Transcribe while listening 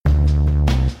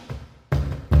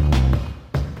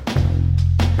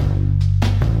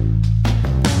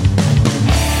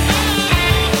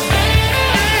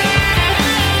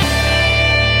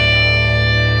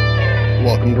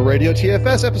Radio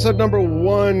TFS, episode number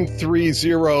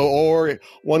 130 or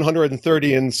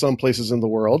 130 in some places in the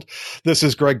world. This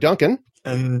is Greg Duncan.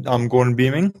 And I'm Gordon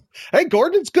Beaming. Hey,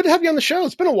 Gordon, it's good to have you on the show.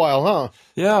 It's been a while, huh?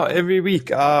 Yeah, every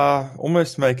week.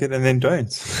 Almost make it and then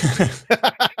don't.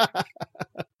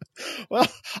 Well,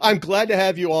 I'm glad to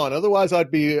have you on. Otherwise,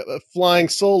 I'd be flying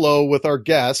solo with our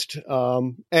guest.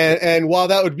 And while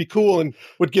that would be cool and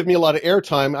would give me a lot of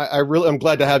airtime, I'm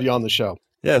glad to have you on the show.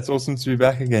 Yeah, it's awesome to be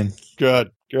back again.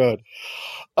 Good.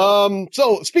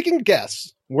 So speaking of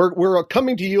guests, we're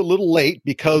coming to you a little late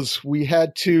because we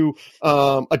had to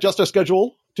adjust our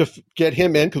schedule to get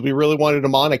him in because we really wanted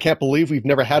him on. I can't believe we've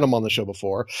never had him on the show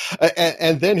before.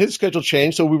 And then his schedule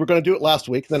changed, so we were going to do it last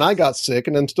week. Then I got sick,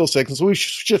 and I'm still sick, and so we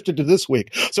shifted to this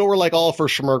week. So we're like all for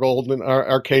Schmergold, and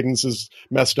our cadence is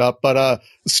messed up. But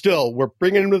still, we're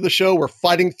bringing him to the show. We're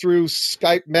fighting through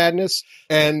Skype madness,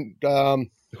 and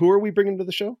who are we bringing to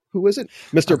the show? Who is it?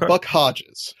 Mr. Okay. Buck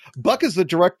Hodges. Buck is the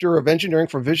director of engineering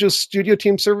for Visual Studio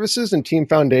Team Services and Team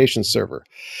Foundation Server.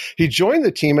 He joined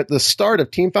the team at the start of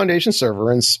Team Foundation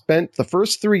Server and spent the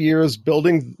first 3 years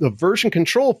building the version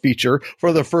control feature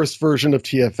for the first version of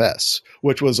TFS,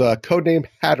 which was codenamed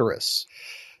Hatteras.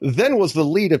 Then was the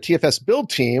lead of TFS build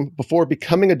team before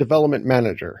becoming a development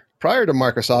manager. Prior to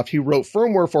Microsoft, he wrote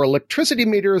firmware for electricity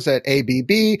meters at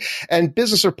ABB and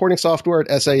business reporting software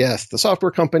at SAS, the software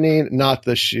company, not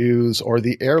the shoes or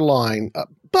the airline.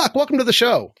 Buck, welcome to the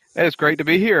show. Hey, it's great to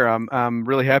be here. I'm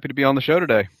really happy to be on the show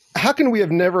today. How can we have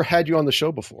never had you on the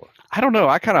show before? I don't know.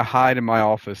 I kind of hide in my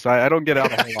office. I don't get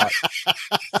out a whole lot.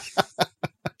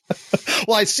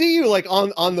 Well, I see you like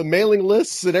on the mailing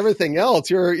lists and everything else.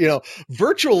 You're,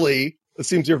 virtually, it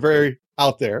seems you're very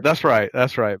out there. That's right.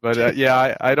 But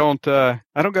yeah, I don't go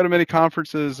to many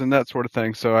conferences and that sort of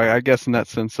thing. So I guess in that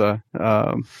sense,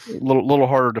 little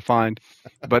harder to find,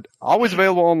 but always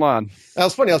available online. That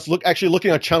was funny. I was actually looking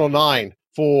on Channel 9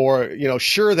 for,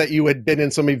 sure that you had been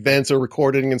in some events or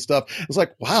recording and stuff. It was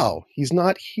like, wow, he's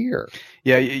not here.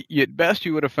 Yeah. At best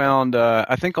you would have found,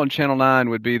 I think on Channel 9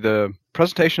 would be the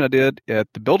presentation I did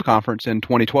at the Build Conference in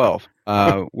 2012,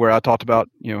 where I talked about,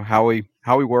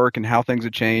 how we work and how things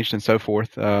have changed and so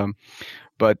forth.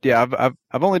 But yeah,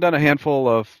 I've only done a handful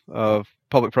of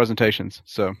public presentations.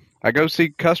 So I go see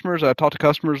customers. I talk to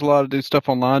customers a lot, do stuff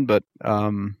online, but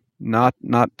not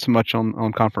so much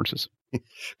on conferences.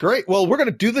 Great. Well, we're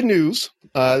going to do the news.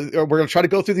 We're going to try to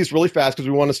go through these really fast because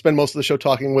we want to spend most of the show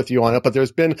talking with you on it. But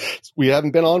we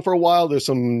haven't been on for a while. There's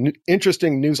some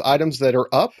interesting news items that are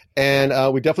up,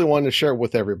 and we definitely wanted to share it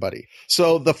with everybody.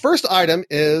 So the first item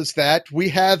is that we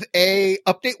have a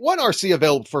Update 1 RC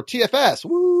available for TFS.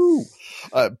 Woo!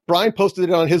 Brian posted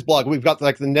it on his blog. We've got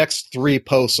the next 3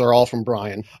 posts are all from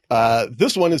Brian.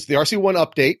 This one is the RC1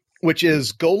 update, which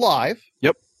is go live.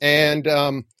 Yep.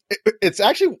 And it's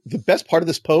actually the best part of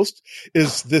this post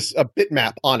is this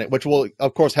bitmap on it, which will,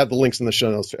 of course, have the links in the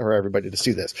show notes for everybody to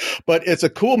see this. But it's a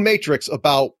cool matrix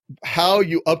about how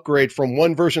you upgrade from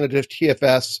one version of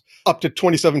TFS up to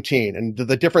 2017 and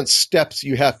the different steps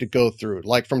you have to go through.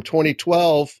 Like from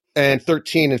 2012 and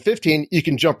 13 and 15, you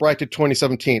can jump right to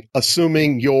 2017,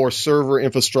 assuming your server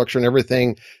infrastructure and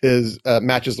everything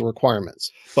matches the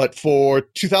requirements. But for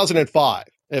 2005,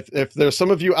 If there's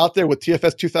some of you out there with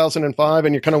TFS 2005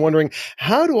 and you're kind of wondering,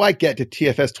 how do I get to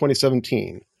TFS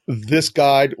 2017? This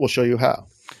guide will show you how.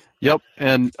 Yep.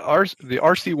 And the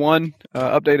RC1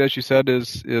 update, as you said,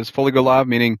 is fully go live,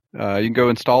 meaning you can go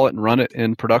install it and run it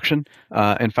in production.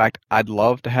 In fact, I'd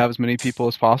love to have as many people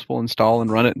as possible install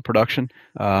and run it in production.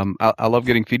 I love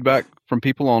getting feedback from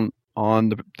people on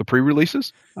the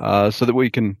pre-releases so that we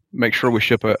can make sure we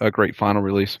ship a great final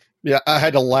release. Yeah, I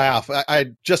had to laugh.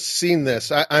 I just seen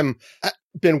this. I've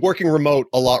been working remote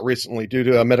a lot recently due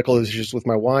to medical issues with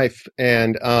my wife,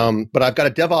 and but I've got a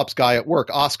DevOps guy at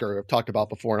work, Oscar, I've talked about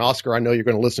before. And Oscar, I know you're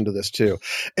going to listen to this too.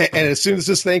 And as soon as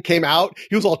this thing came out,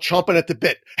 he was all chomping at the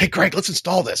bit. Hey, Greg, let's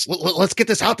install this. Let's get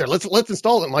this out there. Let's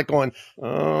install it. I'm like going,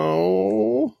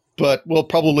 oh, but we'll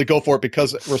probably go for it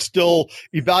because we're still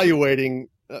evaluating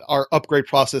our upgrade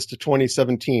process to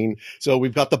 2017. So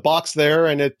we've got the box there,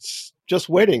 and it's just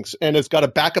waiting, and it's got a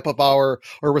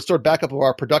restored backup of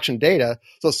our production data.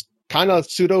 So it's kind of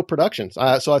pseudo productions.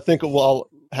 So I think we'll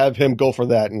have him go for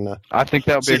that, and I think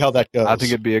that would see how that goes. I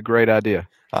think it'd be a great idea.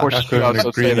 Of course, I couldn't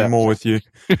agree anymore with you.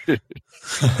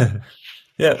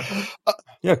 Yeah.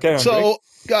 Yeah. Okay. So,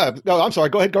 no, I'm sorry.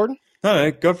 Go ahead, Gordon.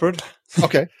 No, go for it.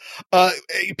 Okay.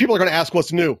 People are going to ask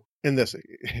what's new in this.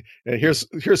 And here's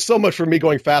so much for me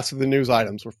going fast through the news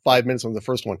items. We're 5 minutes on the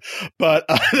first one, but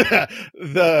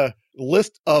the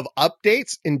list of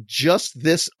updates in just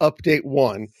this update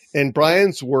 1, in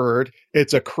Brian's word,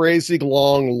 it's a crazy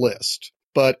long list.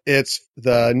 but it's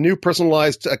the new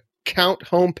personalized account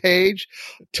homepage,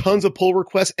 tons of pull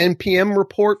requests, NPM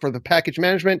report for the package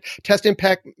management, test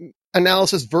impact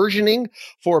analysis, versioning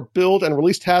for build and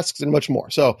release tasks, and much more.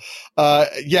 So,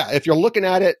 if you're looking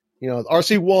at it,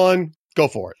 RC1, go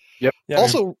for it. Yep. Yeah,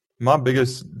 also, my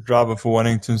biggest driver for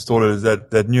wanting to install it is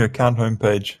that new account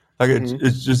homepage. Like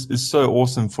it's so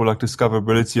awesome for like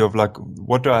discoverability of like,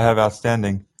 what do I have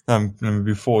outstanding?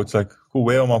 Before it's like, cool,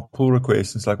 where are my pull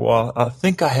requests? It's like, well, I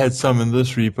think I had some in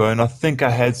this repo, and I think I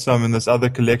had some in this other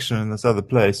collection in this other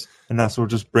place, and that sort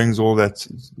of just brings all that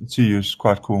to you. It's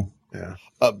quite cool. Yeah.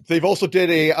 They've also did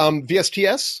a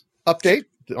VSTS update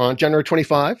on January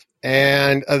 25,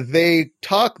 and they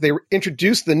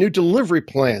introduced the new delivery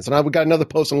plans, and I've got another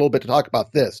post in a little bit to talk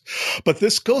about this. But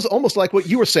this goes almost like what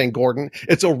you were saying, Gordon.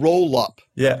 It's a roll up.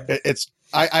 Yeah.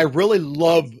 I really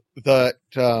love that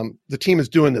the team is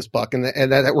doing this, Buck, and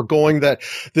that we're going that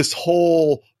this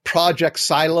whole project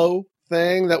silo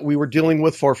thing that we were dealing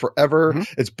with for forever,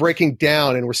 it's breaking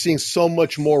down, and we're seeing so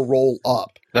much more roll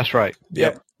up. That's right.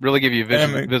 Yeah. Really give you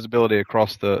visibility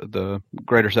across the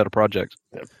greater set of projects.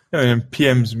 Yeah, and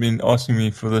PM's been asking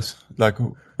me for this, like,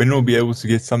 when we'll be able to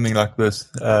get something like this.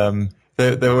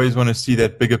 They always want to see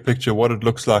that bigger picture, what it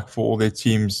looks like for all their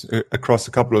teams across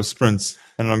a couple of sprints.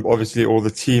 And obviously all the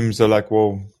teams are like,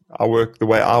 well, I work the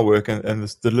way I work, and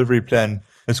this delivery plan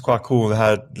is quite cool.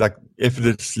 How it like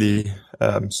effortlessly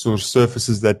sort of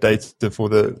surfaces that data for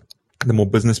the more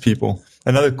business people.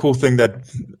 Another cool thing I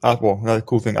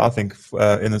think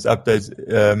in this update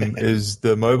is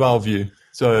the mobile view.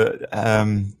 So,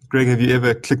 Greg, have you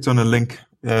ever clicked on a link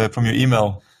from your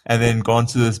email and then gone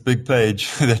to this big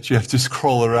page that you have to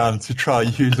scroll around to try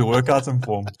use the work item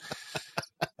form?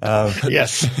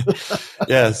 Yes.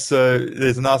 Yeah, so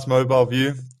there's a nice mobile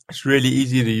view. It's really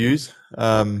easy to use.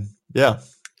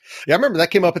 Yeah, I remember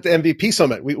that came up at the MVP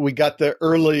Summit. We got the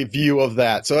early view of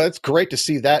that. So it's great to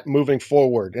see that moving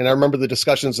forward. And I remember the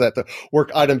discussions that the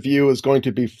work item view is going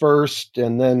to be first,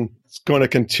 and then it's going to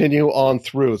continue on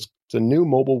through. It's a new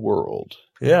mobile world.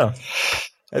 Yeah.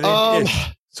 And then,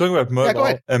 talking about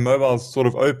mobile, and mobile's sort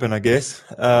of open, I guess.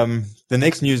 The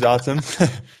next news item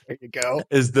there you go.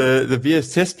 is the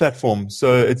VS Test platform.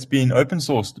 So it's been open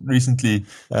sourced recently.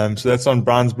 So that's on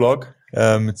Brian's blog.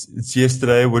 It's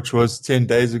yesterday, which was 10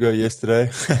 days ago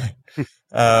yesterday.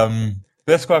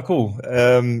 That's quite cool.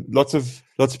 Lots of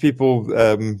people,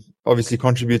 obviously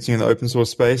contributing in the open source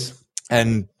space.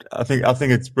 And I think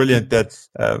it's brilliant that,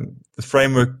 the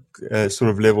framework, sort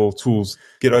of level tools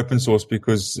get open source,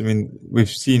 because, I mean, we've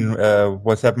seen,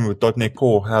 what's happened with .NET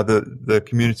Core, how the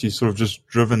community sort of just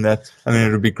driven that. I mean,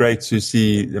 it would be great to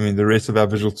see, the rest of our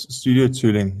Visual Studio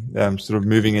tooling, sort of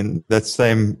moving in that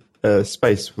same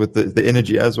space with the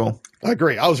energy as well. I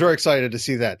agree. I was very excited to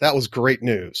see that. That was great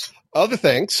news. Other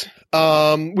things,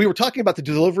 we were talking about the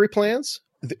delivery plans.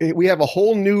 We have a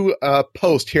whole new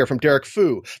post here from Derek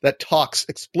Fu that talks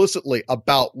explicitly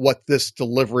about what this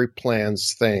delivery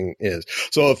plans thing is.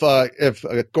 So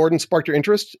if Gordon sparked your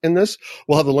interest in this,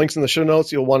 we'll have the links in the show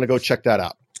notes. You'll want to go check that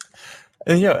out.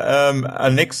 And our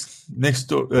next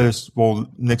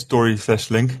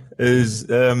story/link is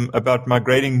about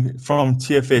migrating from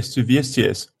TFS to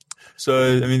VSTS.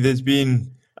 So, there's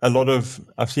been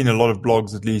I've seen a lot of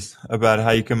blogs, at least, about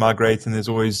how you can migrate, and there's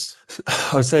always,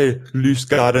 I would say, loose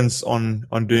guidance on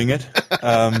doing it.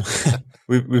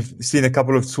 We've seen a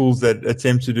couple of tools that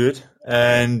attempt to do it.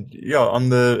 And on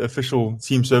the official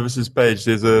team services page,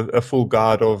 there's a full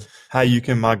guide of how you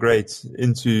can migrate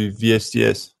into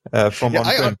VSTS from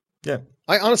on-prem.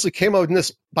 I honestly came out in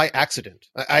this by accident.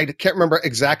 I can't remember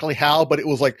exactly how, but it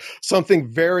was like something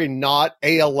very not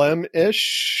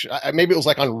ALM-ish. Maybe it was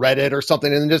like on Reddit or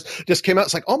something, and just came out.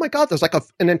 It's like, oh my God, there's like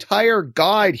an entire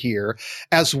guide here,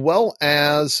 as well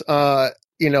as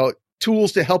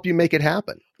tools to help you make it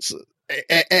happen. So,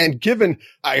 and given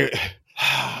I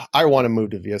want to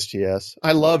move to VSTS.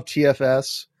 I love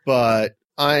TFS, but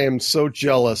I am so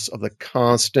jealous of the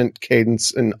constant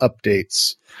cadence and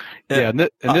updates. Yeah, and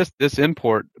this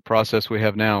import process we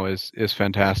have now is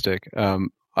fantastic.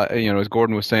 As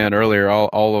Gordon was saying earlier,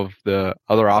 all of the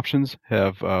other options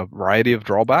have a variety of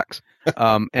drawbacks,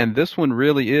 and this one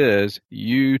really is: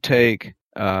 you take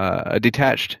a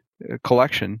detached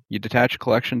collection, you detach a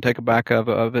collection, take a backup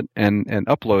of it, and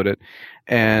upload it,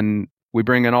 and we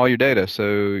bring in all your data.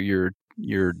 So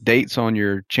your dates on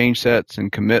your change sets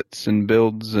and commits and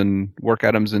builds and work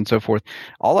items and so forth,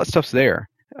 all that stuff's there.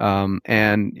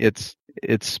 And it's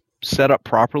set up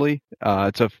properly.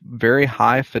 It's a very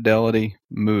high fidelity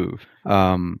move.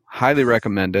 Highly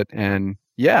recommend it. And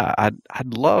I'd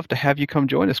love to have you come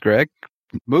join us, Greg.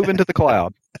 Move into the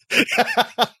cloud.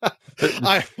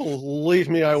 I believe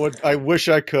me, I would. I wish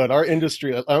I could. Our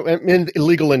industry, I'm in the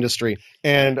legal industry,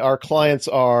 and our clients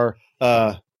are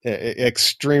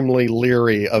extremely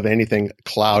leery of anything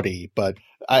cloudy. But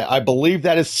I believe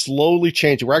that is slowly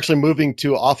changing. We're actually moving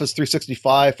to Office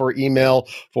 365 for email,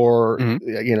 for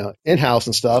in-house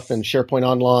and stuff, and SharePoint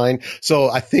Online. So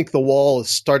I think the wall is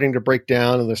starting to break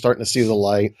down, and they're starting to see the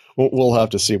light. We'll have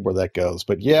to see where that goes.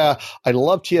 But yeah, I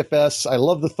love TFS. I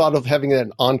love the thought of having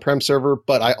an on-prem server,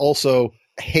 but I also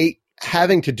hate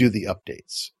having to do the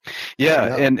updates.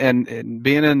 Yeah, and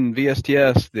being in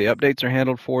VSTS, the updates are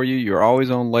handled for you. You're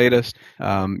always on latest.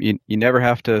 You never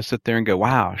have to sit there and go,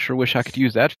 wow, I sure wish I could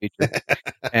use that feature.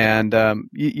 And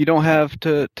you don't have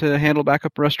to handle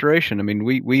backup restoration. I mean,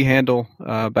 we handle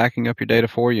backing up your data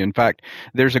for you. In fact,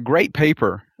 there's a great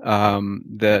paper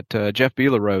that Jeff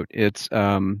Beeler wrote. It's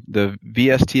the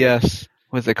VSTS.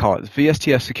 What do they call it?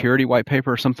 VSTS Security White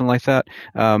Paper or something like that.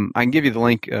 I can give you the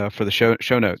link for the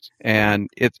show notes, and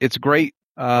it's a great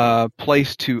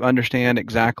place to understand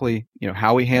exactly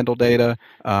how we handle data,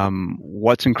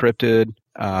 what's encrypted,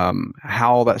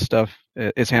 how that stuff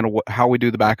is handled, how we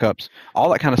do the backups. All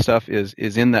that kind of stuff is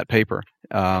in that paper.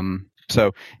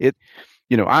 So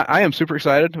I am super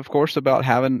excited, of course, about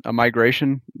having a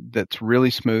migration that's really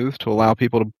smooth to allow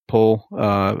people to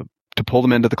pull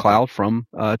them into the cloud from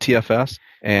TFS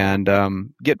and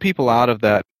get people out of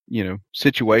that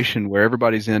situation where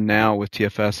everybody's in now with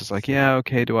TFS. It's like, yeah,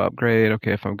 okay, do I upgrade?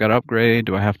 Okay, if I've got to upgrade,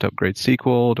 do I have to upgrade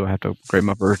SQL? Do I have to upgrade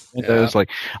my version of Windows? Like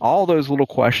all those little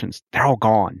questions, they're all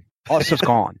gone. All that stuff's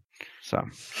gone.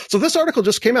 So this article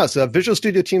just came out. It's Visual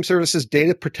Studio Team Services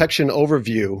Data Protection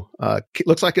Overview.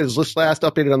 Looks like it was last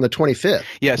updated on the 25th.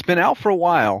 Yeah, it's been out for a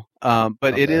while,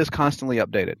 but it is constantly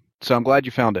updated. So I'm glad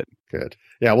you found it. Good.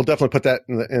 Yeah, we'll definitely put that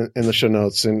in the show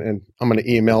notes, and I'm going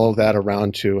to email that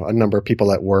around to a number of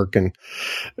people at work, and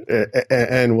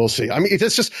we'll see. I mean,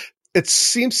 it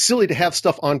seems silly to have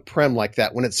stuff on-prem like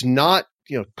that when it's not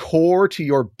core to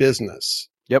your business.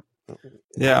 Yep.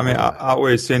 Yeah, I mean, I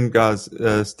always send guys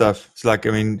stuff. It's like,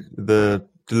 I mean, the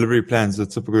delivery plans, a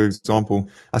typical example.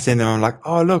 I send them, I'm like,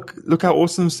 oh, look how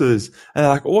awesome this is. And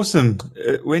they're like, awesome.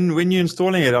 When you're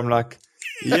installing it, I'm like,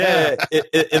 yeah,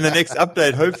 in the next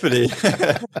update, hopefully.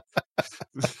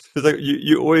 It's like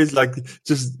you always like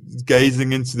just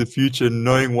gazing into the future,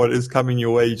 knowing what is coming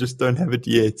your way. You just don't have it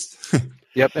yet.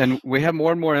 Yep, and we have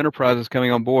more and more enterprises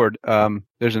coming on board.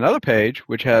 There's another page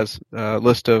which has a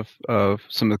list of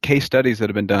some of the case studies that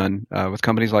have been done with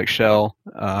companies like Shell,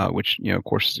 which of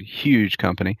course is a huge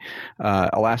company,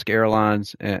 Alaska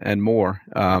Airlines, and more.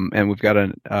 And we've got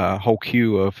a whole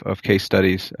queue of case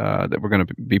studies that we're going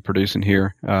to be producing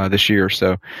here this year.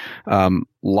 So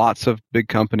lots of big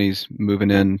companies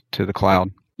moving into the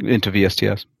cloud, into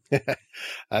VSTS.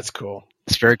 That's cool.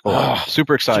 It's very cool.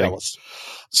 Super exciting. Jealous.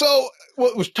 So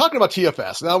we're talking about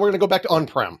TFS. Now we're going to go back to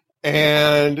on-prem.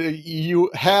 And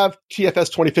you have TFS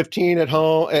 2015 at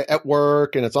home, at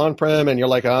work, and it's on-prem, and you're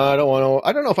like, I don't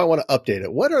know if I want to update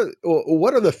it. What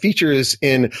are the features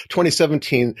in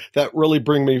 2017 that really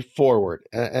bring me forward?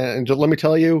 And just let me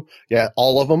tell you, yeah,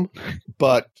 all of them.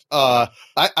 But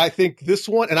I think this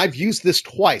one, and I've used this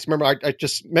twice. Remember, I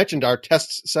just mentioned our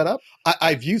test setup.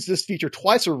 I've used this feature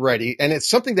twice already, and it's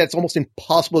something that's almost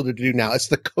impossible to do now. It's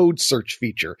the code search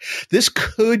feature. This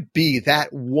could be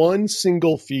that one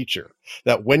single feature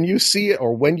that when you see it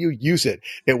or when you use it,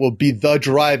 it will be the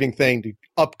driving thing to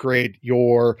upgrade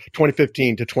your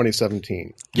 2015 to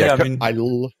 2017. Yeah, I mean, I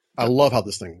love how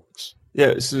this thing works.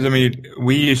 Yeah, so I mean,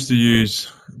 we used to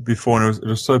use before, and it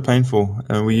was so painful.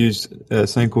 We used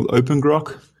something called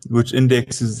OpenGrok, which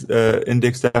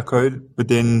indexed our code, but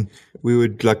then we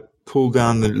would like pull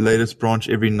down the latest branch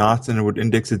every night, and it would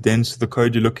index it then. So the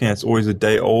code you're looking at is always a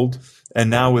day old. And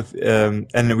now with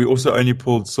and we also only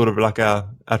pulled sort of like our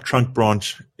trunk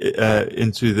branch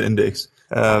into the index.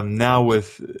 Now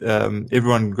with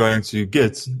everyone going to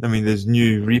Git, I mean, there's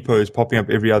new repos popping up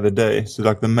every other day. So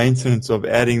like the maintenance of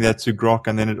adding that to Grok,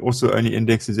 and then it also only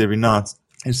indexes every night,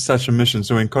 is such a mission.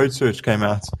 So when Code Search came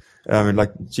out,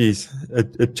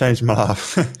 it changed my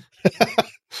life.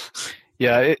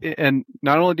 Yeah, and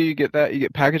not only do you get that, you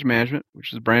get package management,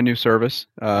 which is a brand new service.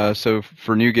 So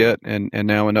for NuGet and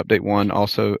now in Update 1,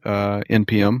 also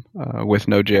NPM with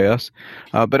Node.js.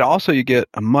 But also you get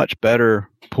a much better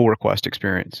pull request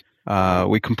experience.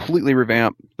 We completely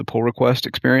revamped the pull request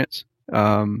experience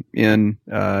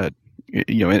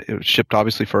it was shipped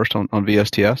obviously first on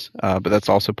VSTS, but that's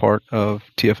also part of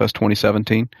TFS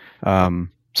 2017.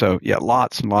 So yeah,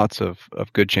 lots and lots of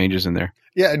good changes in there.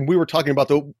 Yeah, and we were talking about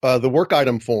the work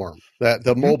item form, that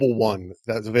the mobile one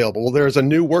that's available. Well, there's a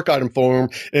new work item form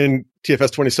in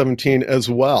TFS 2017 as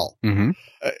well.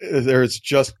 There's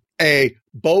just a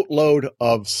boatload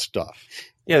of stuff.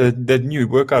 Yeah, that new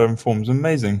work item form's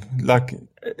amazing. Like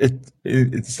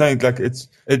it's saying like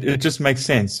it just makes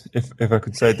sense if I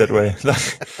could say it that way.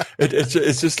 Like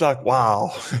it's just like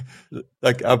wow.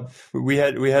 Like we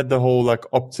had the whole like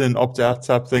opt-in opt-out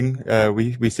type thing.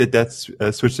 We said that's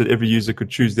a switch that every user could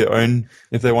choose their own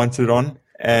if they wanted it on.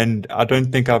 And I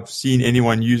don't think I've seen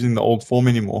anyone using the old form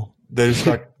anymore. There's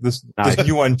like this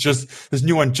new one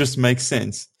just makes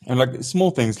sense. And like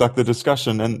small things like the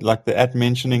discussion and like the at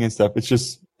mentioning and stuff, it's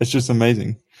just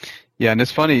amazing. Yeah, and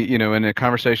it's funny, in a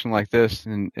conversation like this,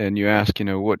 and you ask,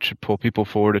 what should pull people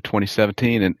forward to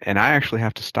 2017, and I actually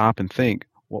have to stop and think,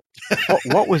 well,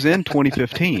 what was in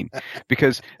 2015?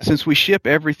 Because since we ship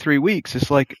every 3 weeks,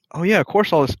 it's like, oh yeah, of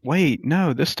course all this. Wait,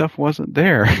 no, this stuff wasn't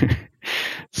there.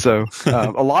 So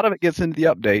a lot of it gets into the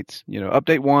updates.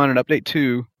 Update 1 and update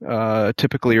 2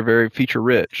 typically are very feature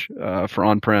rich for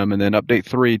on-prem, and then update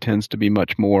 3 tends to be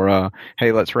much more,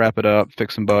 hey, let's wrap it up,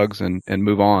 fix some bugs, and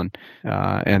move on.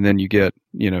 And then you get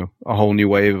a whole new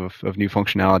wave of new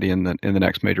functionality in the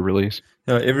next major release.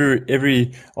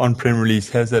 Every on-prem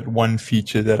release has that one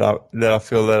feature that I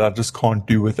feel that I just can't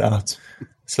do without.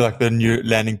 So like the new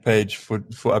landing page for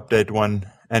update 1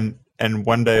 and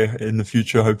one day in the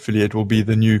future, hopefully, it will be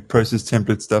the new process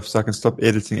template stuff, so I can stop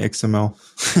editing XML.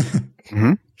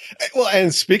 Well,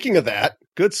 and speaking of that,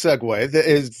 good segue.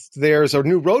 There's a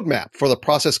new roadmap for the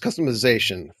process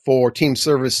customization for team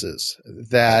services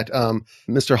that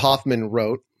Mr. Hoffman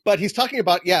wrote. But he's talking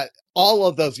about, all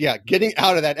of those, getting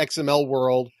out of that XML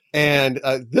world. And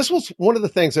this was one of the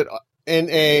things that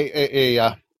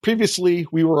in previously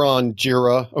we were on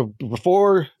Jira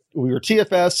before. We were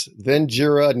TFS, then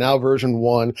Jira, now version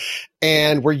 1,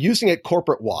 and we're using it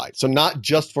corporate-wide. So not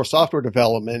just for software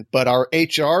development, but our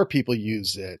HR people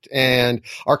use it, and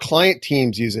our client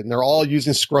teams use it, and they're all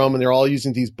using Scrum, and they're all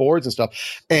using these boards and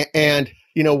stuff. And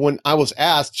when I was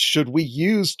asked, should we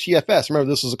use TFS? Remember,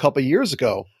 this was a couple of years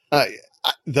ago.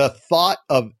 The thought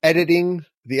of editing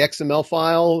the XML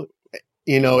file,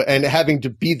 and having to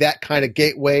be that kind of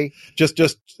gateway just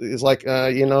is like,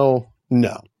 no.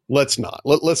 Let's not.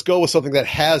 Let's go with something that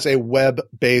has a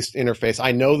web-based interface.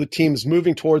 I know the team's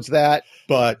moving towards that,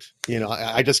 but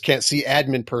I just can't see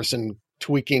admin person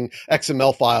tweaking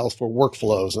XML files for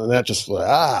workflows, and that just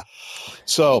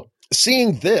So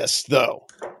seeing this though,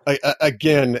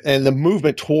 again, and the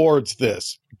movement towards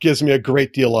this gives me a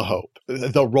great deal of hope.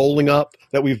 The rolling up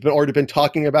that we've already been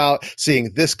talking about,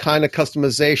 seeing this kind of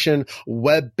customization,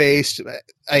 web-based,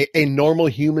 a normal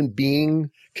human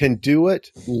being can do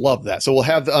it. Love that. So we'll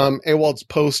have Ewald's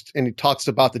post, and he talks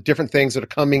about the different things that are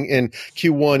coming in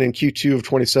Q1 and Q2 of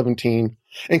 2017,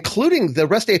 including the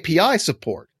REST API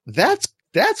support. That's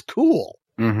cool.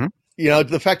 Mm-hmm.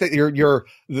 The fact that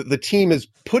the team is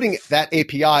putting that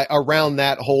API around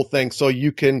that whole thing so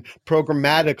you can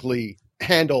programmatically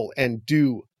handle and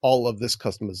do all of this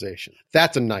customization.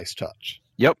 That's a nice touch.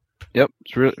 Yep. It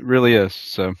really is.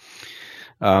 So,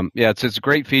 it's a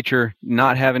great feature.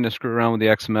 Not having to screw around with the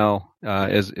XML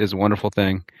is a wonderful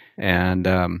thing, and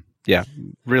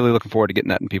really looking forward to getting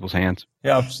that in people's hands.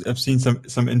 Yeah, I've seen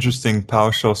some interesting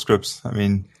PowerShell scripts. I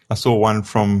mean, I saw one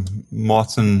from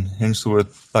Martin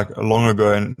Henschelworth like long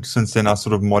ago, and since then I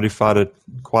sort of modified it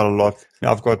quite a lot.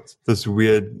 I've got this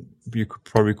weird, you could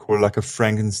probably call it like a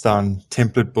Frankenstein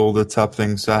template builder type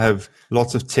thing. So I have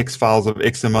lots of text files of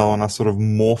XML, and I sort of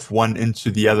morph one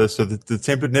into the other so that the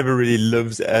template never really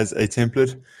lives as a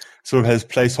template. Sort of has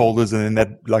placeholders, and then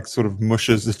that like sort of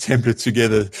mushes the template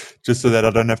together just so that I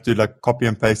don't have to like copy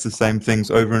and paste the same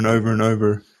things over and over and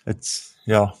over.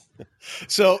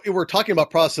 So we're talking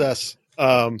about process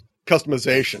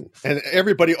customization, and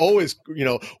everybody always,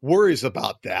 worries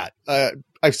about that.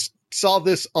 I saw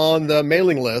this on the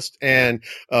mailing list, and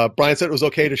Brian said it was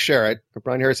okay to share it.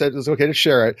 Brian Harris said it was okay to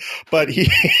share it, but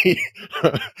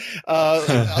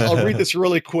I'll read this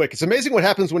really quick. It's amazing what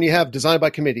happens when you have design by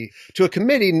committee. To a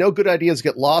committee, no good ideas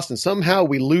get lost, and somehow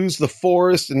we lose the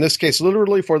forest, in this case,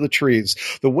 literally for the trees.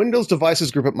 The Windows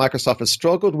Devices group at Microsoft has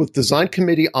struggled with design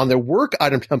committee on their work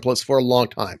item templates for a long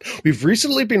time. We've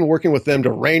recently been working with them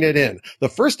to rein it in. The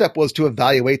first step was to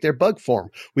evaluate their bug form.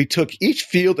 We took each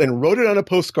field and wrote it on a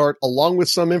postcard along with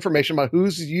some information about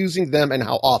who's using them and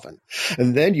how often.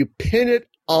 And then you pin it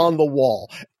on the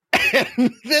wall.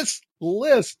 And this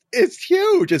list is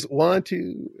huge. It's 1,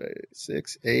 2,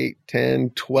 6, 8, 10,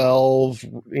 12,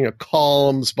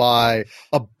 columns by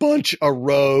a bunch of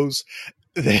rows.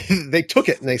 They took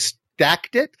it and they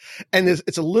stacked it, and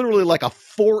it's literally like a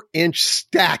 4-inch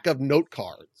stack of note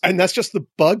cards, and that's just the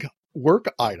bug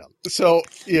work item. So,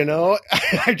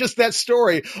 that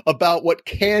story about what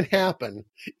can happen,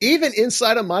 even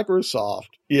inside of Microsoft,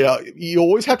 you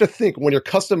always have to think when you're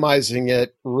customizing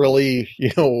it, really,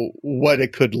 what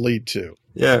it could lead to.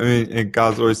 Yeah, I mean, and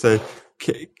guys always say,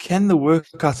 can the work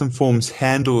custom forms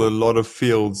handle a lot of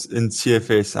fields in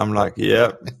CFS? I'm like,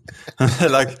 yeah.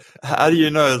 Like, how do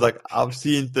you know? Like, I've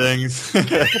seen things.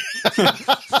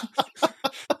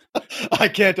 I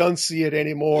can't unsee it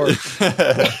anymore.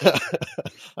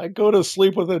 I go to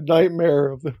sleep with a nightmare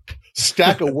of the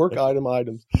stack of work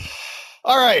items.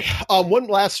 All right. One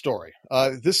last story.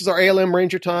 This is our ALM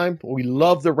Ranger time. We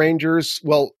love the Rangers.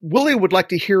 Well, Willie would like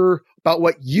to hear about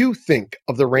what you think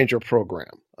of the Ranger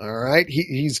program. All right.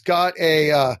 He's got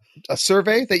a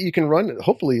survey that you can run.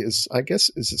 Hopefully is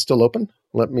it still open?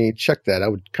 Let me check that. I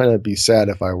would kind of be sad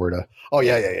if I were to. Oh,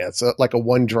 yeah. It's like a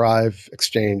OneDrive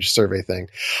Exchange survey thing.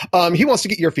 He wants to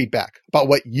get your feedback about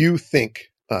what you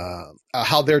think,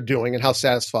 how they're doing and how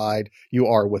satisfied you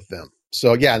are with them.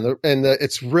 So, yeah, and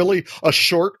it's really a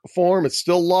short form. It's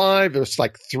still live. There's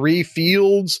like 3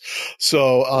 fields.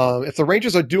 So if the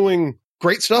Rangers are doing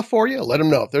great stuff for you, let them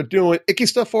know. If they're doing icky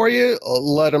stuff for you,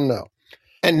 let them know.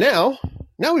 And now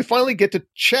we finally get to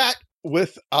chat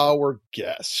with our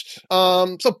guest.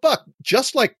 So, Buck,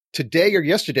 just like today or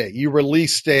yesterday, you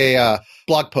released a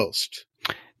blog post.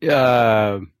 You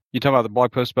talking about the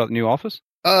blog post about the new office?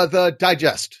 The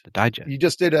digest. The digest. You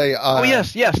just did a. Oh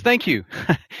yes, thank you.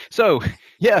 So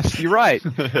yes, you're right.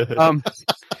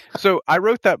 So I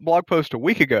wrote that blog post a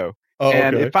week ago,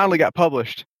 and it finally got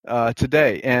published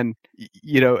today. And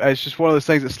it's just one of those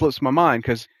things that slips my mind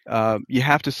because you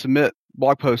have to submit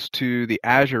blog posts to the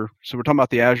Azure. So we're talking about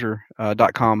the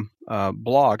Azure.com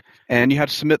blog, and you have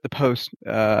to submit the post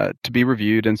to be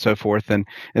reviewed and so forth, and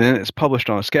then it's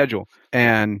published on a schedule.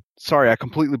 And sorry, I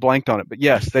completely blanked on it, but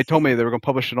yes, they told me they were going to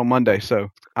publish it on Monday, so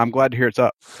I'm glad to hear it's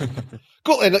up.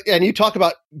 Cool, and you talk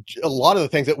about a lot of the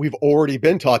things that we've already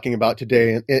been talking about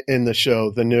today in the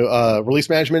show. The new release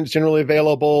management is generally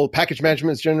available, package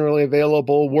management is generally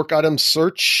available, work item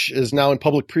search is now in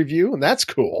public preview, and that's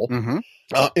cool. Mm-hmm.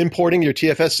 Importing your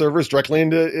TFS servers directly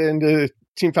into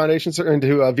Team Foundations or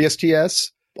into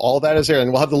VSTS, all that is there,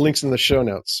 and we'll have the links in the show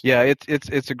notes. Yeah,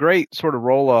 it's a great sort of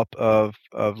roll up of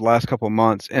the last couple of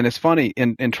months, and it's funny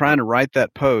in trying to write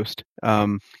that post.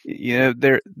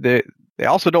 They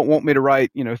also don't want me to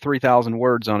write 3,000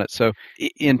 words on it. So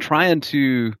in trying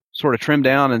to sort of trim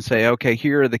down and say, okay,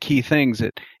 here are the key things,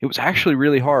 it was actually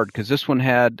really hard because this one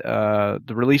had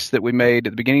the release that we made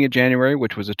at the beginning of January,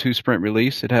 which was a 2-sprint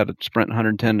release. It had a sprint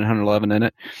 110 and 111 in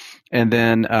it. And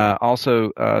then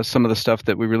also some of the stuff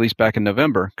that we released back in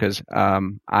November because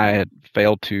I had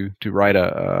failed to write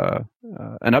an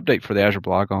update for the Azure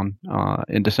blog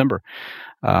in December.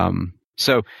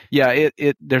 So yeah,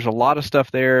 there's a lot of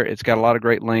stuff there. It's got a lot of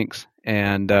great links,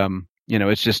 and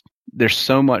it's just there's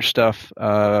so much stuff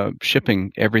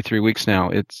shipping every 3 weeks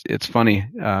now. It's funny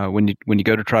when you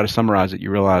go to try to summarize it, you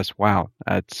realize, wow,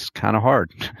 that's kind of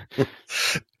hard.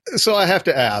 So I have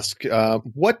to ask,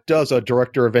 what does a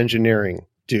director of engineering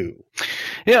do?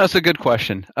 Yeah, that's a good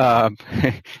question.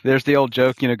 There's the old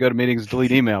joke, go to meetings,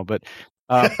 delete email, but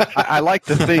I like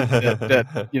to think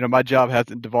that my job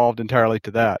hasn't devolved entirely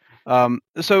to that.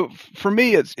 So for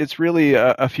me, it's really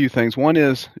a few things. One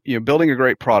is building a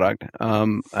great product.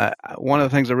 One of the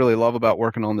things I really love about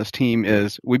working on this team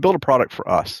is we build a product for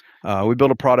us. We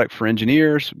build a product for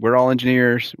engineers. We're all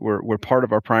engineers. We're part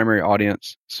of our primary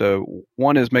audience. So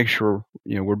one is make sure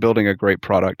we're building a great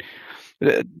product.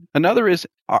 Another is,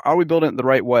 are we building it the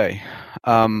right way?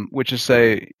 Which is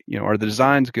say, are the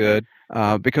designs good?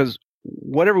 Because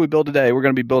whatever we build today, we're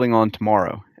going to be building on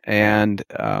tomorrow. And,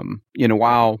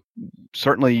 while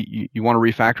certainly you want to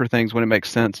refactor things when it makes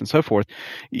sense and so forth,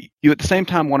 you at the same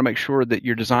time want to make sure that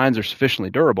your designs are sufficiently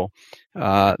durable,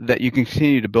 that you can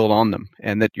continue to build on them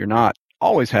and that you're not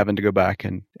always having to go back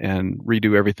and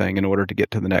redo everything in order to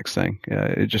get to the next thing.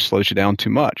 It just slows you down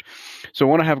too much. So I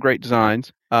want to have great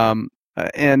designs.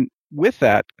 And with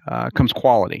that comes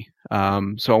quality.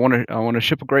 So I want to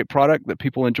ship a great product that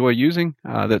people enjoy using.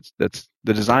 That's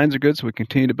the designs are good, so we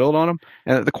continue to build on them,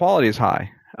 and that the quality is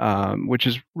high, which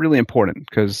is really important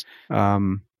because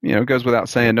it goes without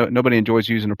saying nobody enjoys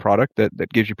using a product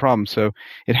that gives you problems. So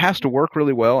it has to work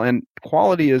really well, and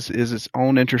quality is its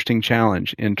own interesting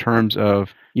challenge in terms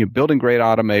of building great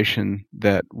automation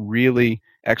that really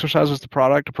exercises the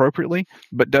product appropriately,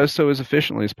 but does so as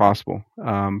efficiently as possible.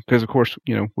 Because of course,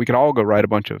 we could all go write a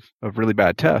bunch of really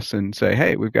bad tests and say,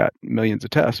 hey, we've got millions of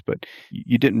tests, but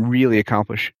you didn't really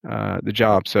accomplish the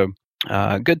job. So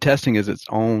good testing is its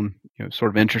own sort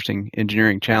of interesting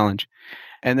engineering challenge.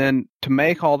 And then to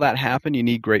make all that happen, you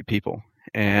need great people.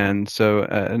 And so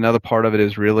another part of it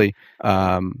is really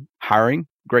hiring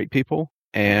great people,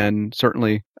 and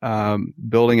certainly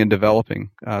building and developing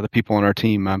the people on our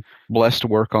team. I'm blessed to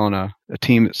work on a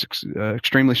team that's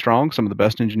extremely strong, some of the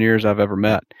best engineers I've ever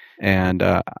met. And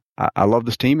I love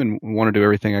this team and want to do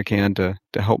everything I can to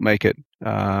help make it,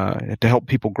 to help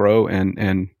people grow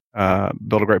and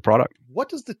build a great product. What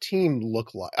does the team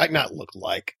look like? Not look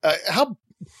like. How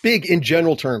big in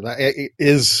general terms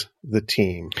is the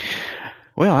team?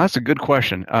 Well, that's a good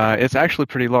question. It's actually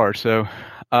pretty large. So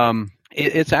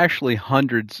it's actually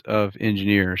hundreds of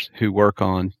engineers who work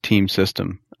on Team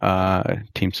System.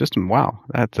 Team System, wow,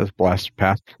 that's a blast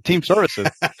path. Team Services.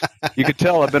 You could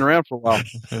tell I've been around for a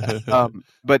while.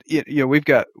 But we've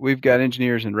got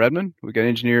engineers in Redmond, we've got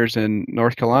engineers in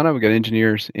North Carolina, we've got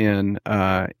engineers in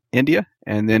India,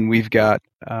 and then we've got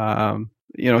a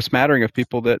smattering of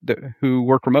people that who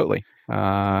work remotely.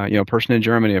 A person in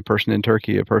Germany, a person in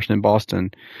Turkey, a person in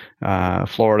Boston,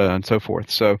 Florida, and so forth.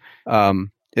 So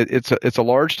it's a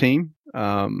large team,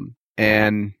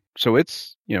 and so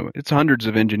it's hundreds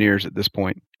of engineers at this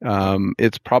point.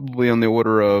 It's probably on the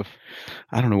order of,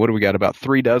 I don't know, what do we got, about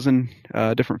 3 dozen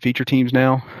different feature teams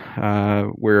now,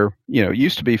 where it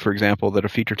used to be, for example, that a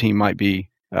feature team might be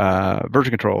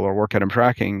version control or work item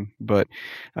tracking, but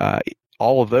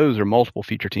all of those are multiple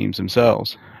feature teams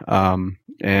themselves.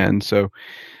 And so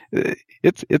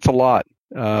it's a lot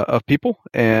of people,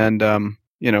 and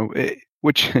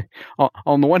which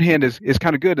on the one hand is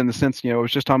kind of good in the sense, I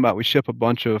was just talking about we ship a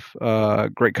bunch of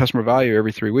great customer value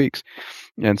every 3 weeks,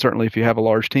 and certainly if you have a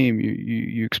large team,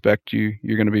 you expect you're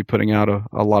going to be putting out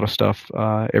a lot of stuff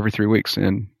every 3 weeks,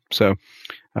 and so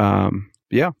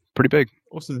pretty big.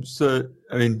 Awesome. So,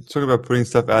 talking about putting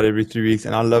stuff out every 3 weeks,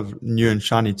 and I love new and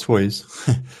shiny toys.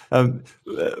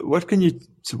 What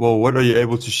are you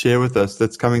able to share with us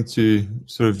that's coming to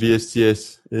sort of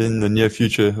VSTS in the near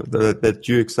future that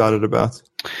you're excited about?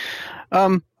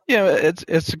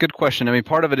 It's a good question.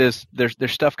 Part of it is there's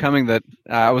stuff coming that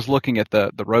I was looking at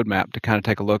the roadmap to kind of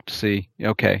take a look to see,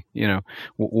 okay,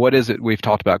 what is it we've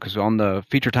talked about? Because on the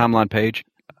feature timeline page,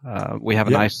 we have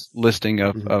a nice listing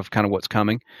of kind of what's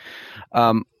coming.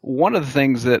 One of the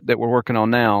things that we're working on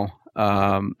now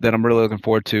that I'm really looking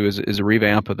forward to is a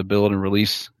revamp of the build and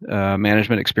release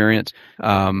management experience.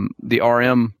 The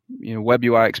RM web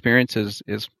UI experience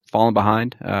is falling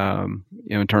behind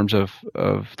in terms of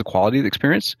the quality of the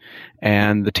experience,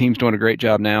 and the team's doing a great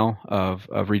job now of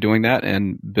redoing that,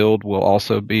 and build will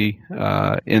also be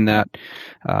in that,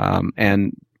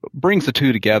 and brings the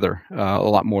two together a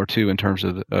lot more too in terms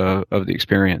of the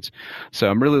experience. So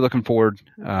I'm really looking forward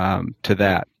to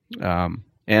that.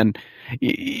 And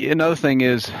another thing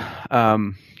is,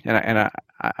 and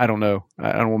I don't know,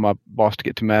 I don't want my boss to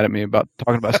get too mad at me about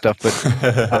talking about stuff,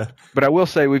 but I will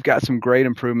say we've got some great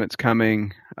improvements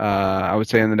coming. I would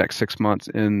say in the next 6 months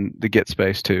in the Git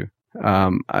space too.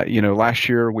 Last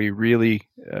year we really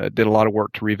did a lot of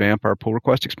work to revamp our pull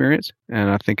request experience, and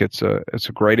I think it's a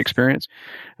great experience.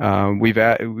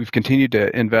 We've continued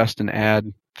to invest and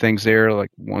add things there.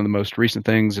 Like one of the most recent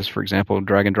things is, for example,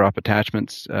 drag and drop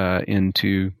attachments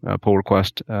into pull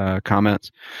request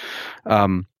comments.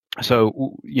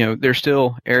 So there's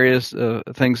still areas,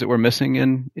 things that we're missing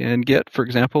in Git. For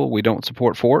example, we don't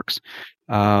support forks.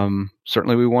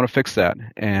 Certainly, we want to fix that,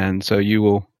 and so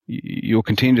you'll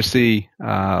continue to see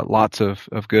lots of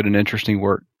good and interesting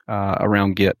work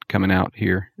around Git coming out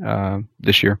here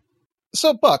this year.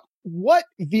 So, Buck, what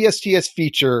VSTS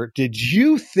feature did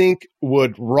you think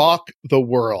would rock the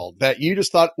world that you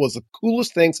just thought was the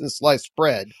coolest thing since sliced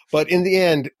bread, but in the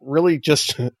end, really it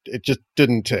just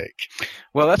didn't take?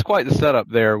 Well, that's quite the setup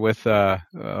there with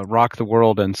rock the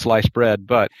world and sliced bread.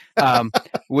 But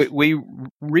we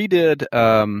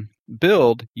redid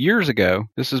Build years ago.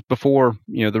 This is before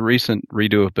the recent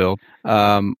redo of Build,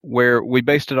 where we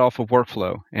based it off of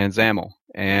Workflow and XAML,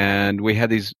 and we had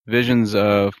these visions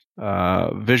of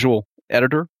visual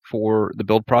editor for the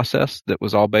build process that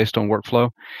was all based on Workflow,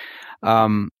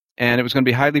 and it was going to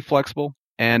be highly flexible,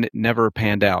 and it never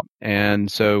panned out, and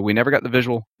so we never got the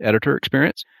visual editor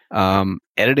experience.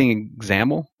 Editing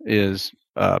XAML is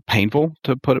painful,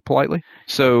 to put it politely,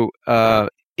 so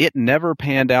it never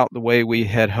panned out the way we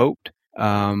had hoped,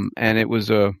 and it was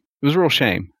a real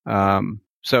shame.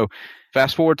 So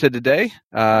fast forward to today,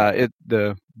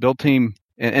 the build team,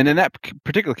 and in that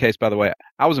particular case, by the way,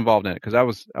 I was involved in it because I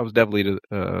was dev lead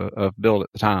of build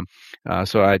at the time,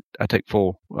 so I take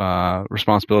full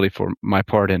responsibility for my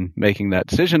part in making that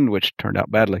decision, which turned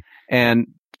out badly. And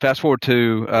fast forward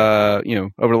to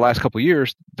over the last couple of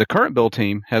years, the current build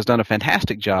team has done a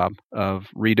fantastic job of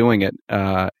redoing it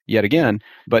yet again,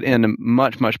 but in a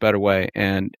much, much better way,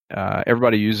 and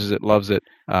everybody uses it, loves it.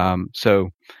 So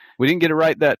we didn't get it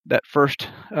right that first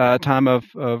time of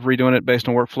redoing it based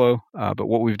on workflow, but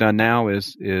what we've done now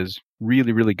is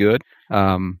really, really good.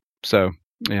 So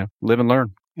yeah, live and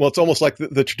learn. Well, it's almost like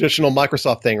the traditional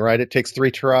Microsoft thing, right? It takes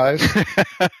 3 tries.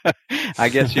 I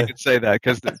guess you could say that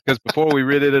because before we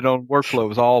redid it on workflow, it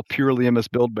was all purely MS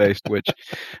Build based, which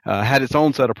had its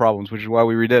own set of problems, which is why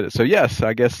we redid it. So yes,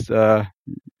 I guess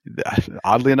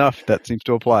oddly enough, that seems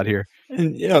to apply here.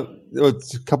 And a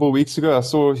couple of weeks ago, I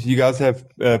saw you guys have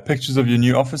pictures of your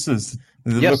new offices.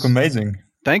 They look amazing.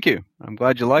 Thank you. I'm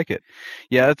glad you like it.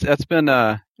 Yeah, that's been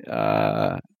a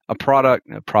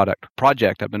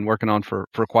project I've been working on for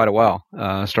quite a while.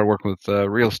 I started working with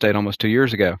real estate almost 2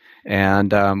 years ago,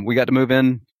 and we got to move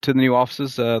in to the new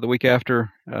offices the week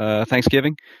after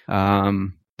Thanksgiving.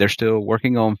 They're still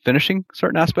working on finishing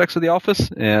certain aspects of the office,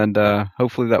 and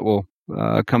hopefully that will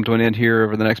come to an end here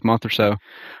over the next month or so.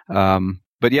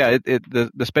 But yeah,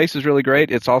 the space is really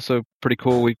great. It's also pretty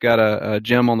cool. We've got a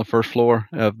gym on the first floor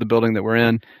of the building that we're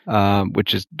in,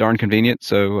 which is darn convenient.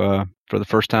 So for the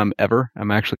first time ever,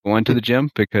 I'm actually going to the gym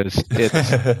because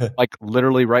it's like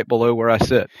literally right below where I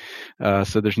sit.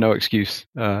 So there's no excuse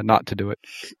not to do it.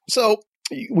 So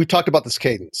we talked about this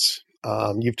cadence.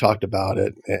 You've talked about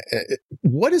it.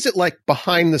 What is it like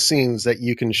behind the scenes that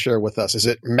you can share with us? Is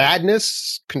it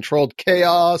madness, controlled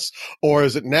chaos, or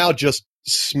is it now just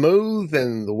smooth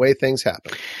and the way things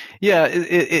happen? Yeah,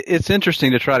 it's interesting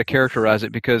to try to characterize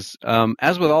it because,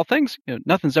 as with all things,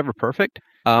 nothing's ever perfect.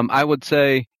 I would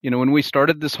say, when we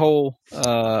started this whole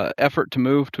effort to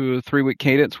move to a 3-week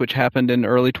cadence, which happened in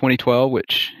early 2012,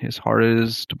 which as hard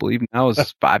as to believe now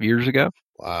is 5 years ago.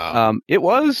 Wow. It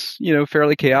was,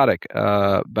 fairly chaotic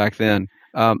back then.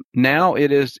 Now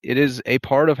it is a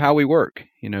part of how we work.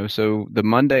 So the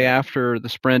Monday after the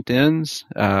sprint ends,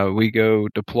 we go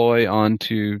deploy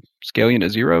onto Scale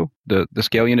Unit 0, the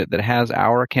scale unit that has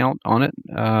our account on it,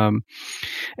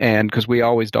 and because we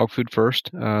always dog food first,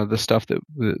 the stuff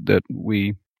that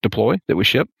we deploy, that we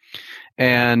ship,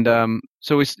 and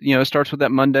so we it starts with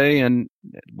that Monday, and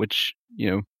which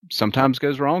sometimes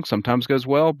goes wrong, sometimes goes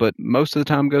well, but most of the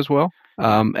time goes well.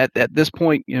 At this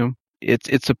point,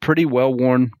 it's a pretty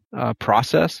well-worn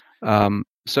process.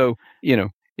 So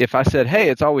if I said, hey,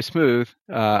 it's always smooth,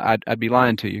 I'd be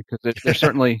lying to you, because there's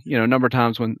certainly a number of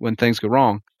times when things go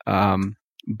wrong.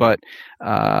 But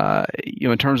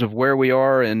in terms of where we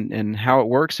are and how it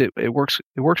works, it works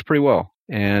pretty well.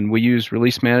 And we use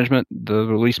release management, the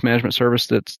release management service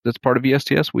that's part of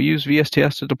VSTS. We use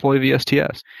VSTS to deploy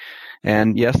VSTS.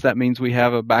 And yes, that means we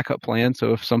have a backup plan.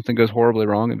 So if something goes horribly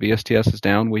wrong and VSTS is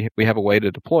down, we have a way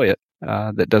to deploy it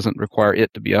that doesn't require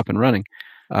it to be up and running.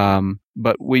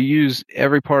 But we use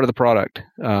every part of the product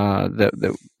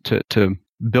to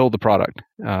build the product.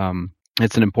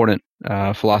 It's an important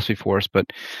philosophy for us.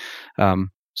 But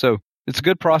so it's a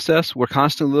good process. We're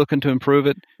constantly looking to improve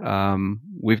it.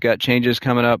 We've got changes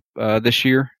coming up this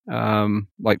year.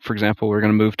 Like, for example, we're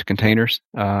going to move to containers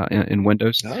in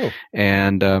Windows. Oh.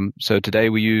 And so today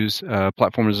we use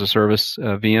Platform as a Service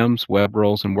VMs, web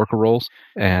roles, and worker roles.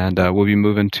 And we'll be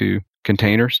moving to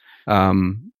containers.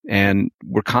 And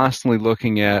we're constantly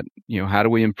looking at, how do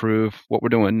we improve what we're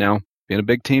doing now? Being a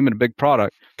big team and a big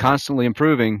product, constantly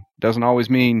improving doesn't always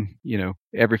mean,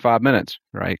 every 5 minutes,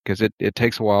 right? Because it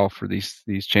takes a while for these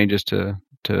changes to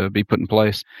be put in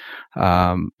place.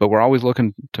 But we're always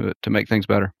looking to make things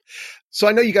better. So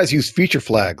I know you guys use feature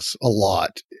flags a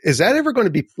lot. Is that ever going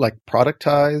to be like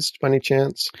productized by any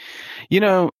chance?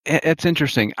 It's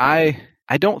interesting. I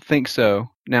don't think so.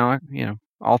 Now,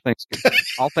 all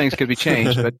things could be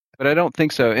changed, but I don't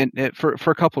think so. And for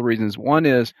a couple of reasons. One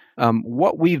is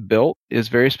what we've built is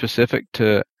very specific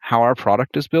to how our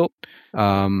product is built,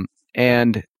 and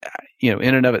in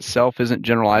and of itself isn't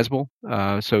generalizable.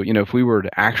 So if we were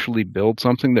to actually build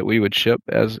something that we would ship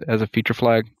as a feature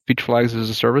flags as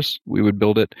a service, we would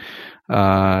build it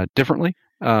differently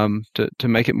to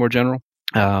make it more general.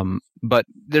 But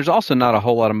there's also not a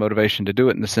whole lot of motivation to do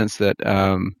it in the sense that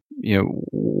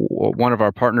one of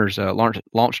our partners,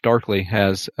 Launch Darkly,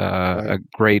 has a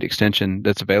great extension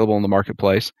that's available in the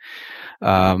marketplace.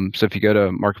 So if you go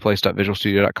to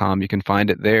marketplace.visualstudio.com, you can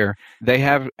find it there. They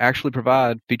have actually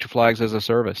provide feature flags as a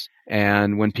service.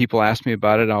 And when people ask me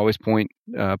about it, I always point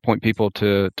people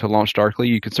to Launch Darkly.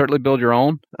 You can certainly build your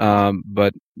own,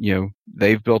 but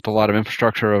they've built a lot of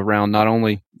infrastructure around not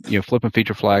only flipping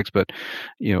feature flags, but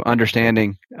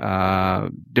understanding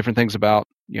different things about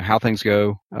how things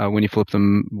go when you flip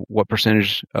them, what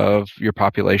percentage of your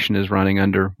population is running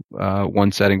under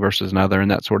one setting versus another,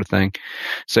 and that sort of thing.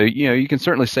 So you can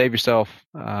certainly save yourself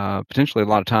potentially a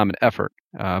lot of time and effort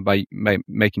by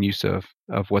making use of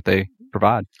what they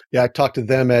provide. Yeah, I talked to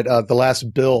them at the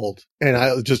last build, and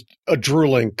I was just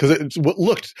drooling because it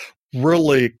looked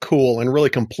really cool and really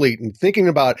complete. And thinking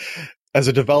about, as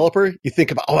a developer, you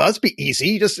think about, that'd be easy.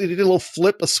 You just did a little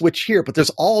flip a switch here, but there's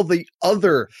all the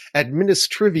other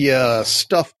administrivia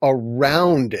stuff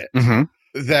around it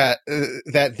that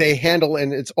they handle,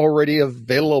 and it's already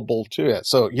available to it.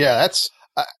 So yeah,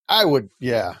 I would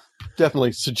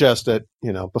definitely suggest that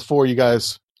before you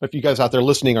guys. If you guys out there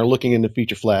listening are looking into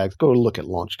feature flags, go look at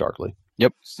LaunchDarkly.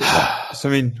 Yep. So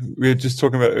I mean, we were just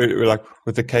talking about like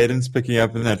with the cadence picking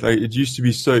up and that. Like, it used to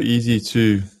be so easy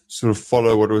to sort of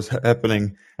follow what was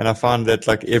happening, and I find that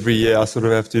like every year I sort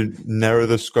of have to narrow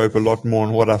the scope a lot more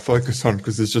on what I focus on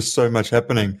because there's just so much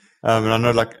happening. And I know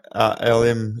like our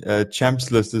ALM champs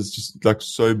list is just like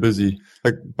so busy.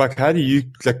 Like, Buck, how do you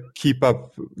like keep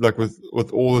up like with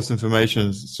all this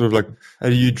information? Sort of like, how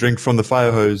do you drink from the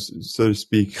fire hose, so to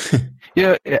speak?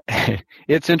 Yeah,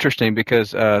 it's interesting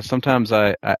because sometimes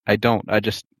I don't. I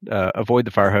just avoid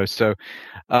the fire hose. So,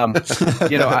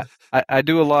 I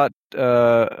do a lot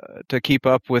to keep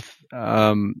up with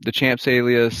the Champs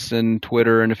alias and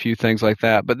Twitter and a few things like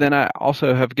that. But then I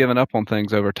also have given up on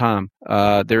things over time.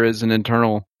 There is an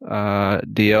internal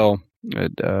DL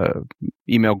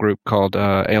email group called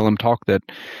ALM Talk that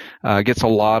gets a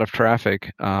lot of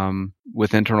traffic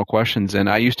with internal questions, and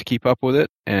I used to keep up with it,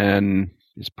 and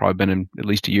it's probably been at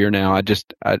least a year now. I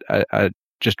just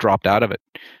dropped out of it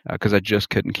because I just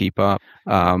couldn't keep up.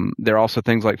 There are also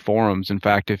things like forums. In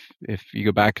fact, if you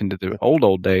go back into the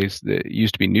old days, there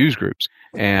used to be news groups,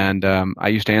 and I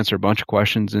used to answer a bunch of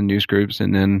questions in news groups,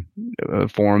 and then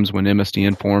forums when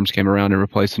MSDN forums came around and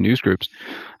replaced the news groups.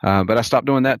 But I stopped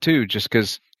doing that too, just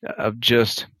because of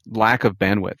just lack of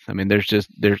bandwidth. I mean,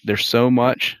 there's so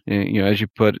much, as you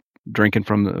put, drinking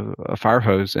from a fire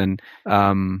hose, and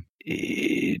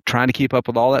trying to keep up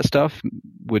with all that stuff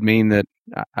would mean that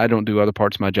I don't do other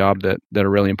parts of my job that are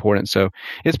really important. So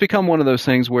it's become one of those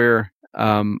things where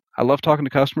I love talking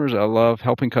to customers. I love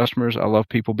helping customers. I love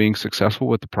people being successful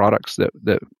with the products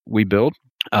that we build.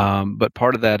 But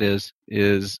part of that is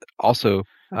also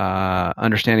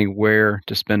understanding where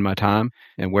to spend my time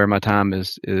and where my time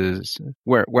is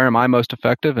where am I most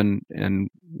effective and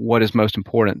what is most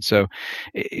important. So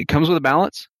it comes with a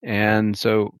balance. And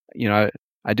so,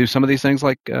 I do some of these things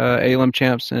like ALM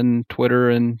Champs and Twitter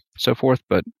and so forth,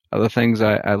 but other things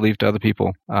I leave to other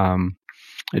people.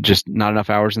 It's just not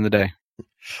enough hours in the day.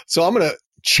 So I'm going to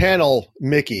channel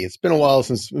Mickey. It's been a while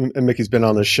since Mickey's been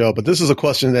on this show, but this is a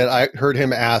question that I heard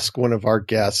him ask one of our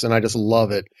guests, and I just love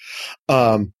it.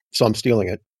 So I'm stealing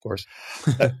it, of course.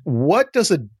 What does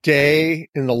a day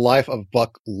in the life of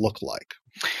Buck look like?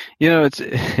 It's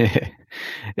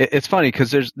funny because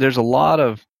there's a lot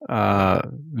of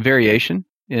variation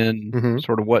in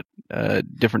sort of what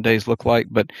different days look like,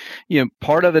 but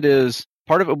part of it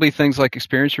will be things like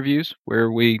experience reviews,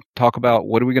 where we talk about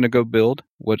what are we going to go build,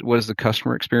 what is the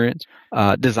customer experience,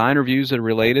 design reviews that are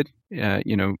related.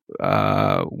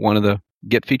 One of the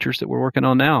Git features that we're working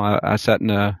on now, I sat in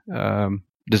a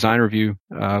design review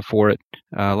for it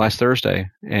last Thursday,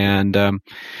 and I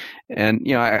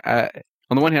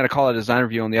on the one hand, I call it a design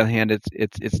review. On the other hand,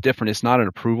 it's different. It's not an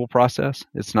approval process.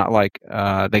 It's not like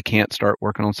they can't start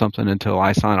working on something until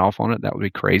I sign off on it. That would be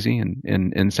crazy and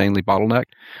insanely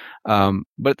bottlenecked.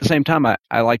 But at the same time, I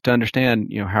like to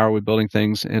understand, how are we building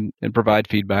things and provide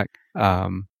feedback.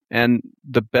 And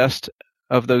the best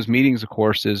of those meetings, of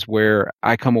course, is where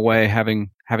I come away having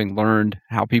learned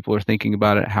how people are thinking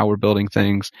about it, how we're building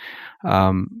things,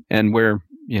 and where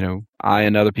I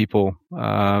and other people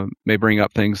may bring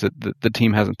up things that the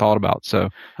team hasn't thought about. So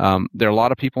there are a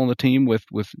lot of people on the team with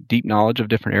deep knowledge of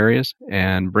different areas,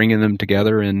 and bringing them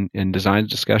together in design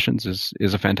discussions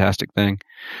is a fantastic thing.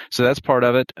 So that's part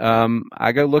of it.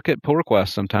 I go look at pull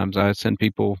requests sometimes. I send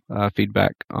people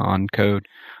feedback on code.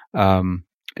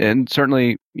 And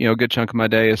certainly, a good chunk of my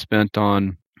day is spent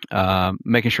on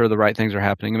making sure the right things are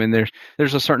happening. I mean,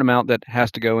 there's a certain amount that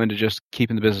has to go into just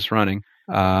keeping the business running.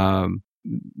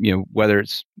 Whether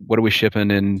it's what are we shipping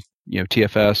in,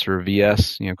 TFS or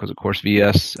VS, because of course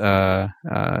VS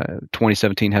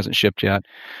 2017 hasn't shipped yet,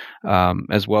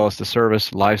 as well as the service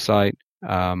LiveSite.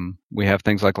 We have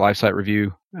things like LiveSite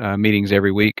review meetings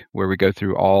every week where we go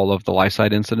through all of the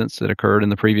LiveSite incidents that occurred in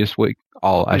the previous week.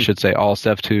 All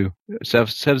Sev 0,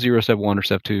 Sev 1, or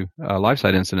Sev 2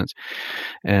 LiveSite incidents,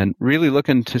 and really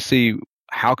looking to see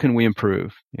how can we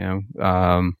improve.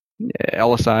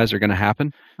 LSIs are going to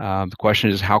happen. The question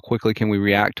is how quickly can we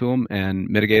react to them and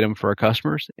mitigate them for our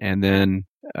customers, and then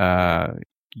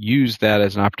use that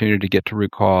as an opportunity to get to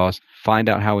root cause, find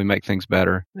out how we make things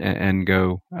better, and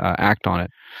go act on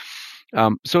it.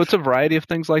 So it's a variety of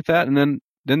things like that, and then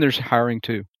there's hiring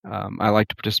too. I like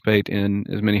to participate in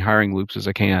as many hiring loops as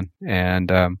I can, and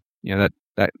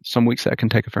that some weeks that can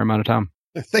take a fair amount of time.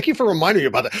 Thank you for reminding me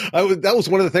about that. That was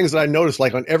one of the things that I noticed.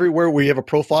 Like on everywhere we have a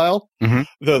profile,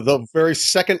 the very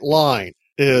second line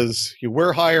is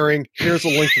we're hiring. Here's a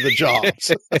link to the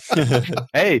jobs.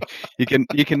 Hey, you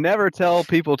can never tell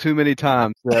people too many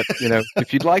times that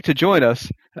if you'd like to join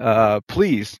us,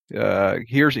 please.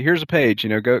 Here's a page.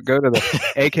 Go to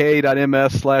the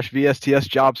aka.ms/VSTS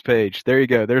jobs page. There you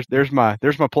go. There's my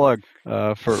plug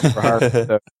for hiring.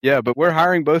 So, yeah, but we're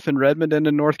hiring both in Redmond and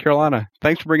in North Carolina.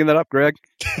 Thanks for bringing that up, Greg.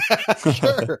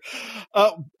 Sure.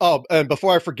 And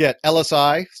before I forget,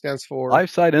 LSI stands for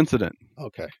Life Site Incident.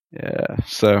 Okay. Yeah.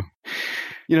 So,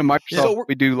 Microsoft,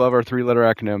 we do love our 3-letter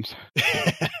acronyms.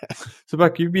 So,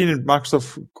 Buck, you've been in Microsoft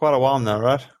for quite a while now,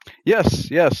 right?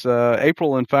 Yes.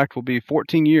 April, in fact, will be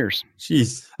 14 years.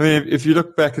 Jeez. I mean, if you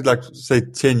look back at, say,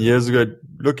 10 years ago,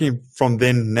 looking from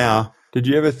then now, did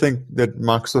you ever think that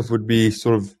Microsoft would be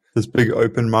sort of this big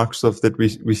open Microsoft that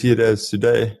we see it as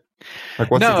today?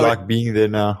 What's it like being there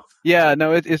now? Yeah,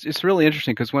 no, it's really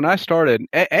interesting because when I started,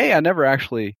 I never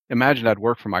actually imagined I'd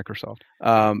work for Microsoft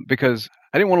because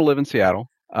I didn't want to live in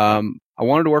Seattle. I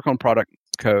wanted to work on product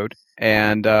code,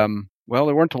 and there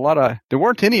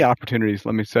weren't any opportunities,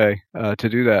 let me say, to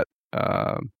do that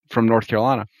from North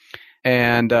Carolina,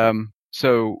 and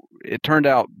so it turned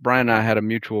out Brian and I had a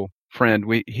mutual friend.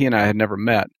 He and I had never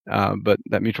met, but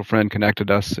that mutual friend connected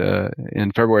us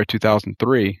in February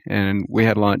 2003, and we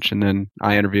had lunch, and then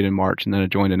I interviewed in March, and then I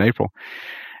joined in April.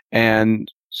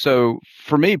 And so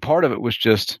for me, part of it was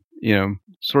just,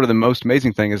 sort of the most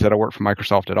amazing thing is that I work for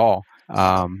Microsoft at all.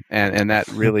 And that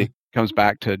really comes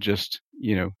back to just,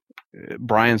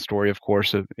 Brian's story, of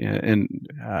course, I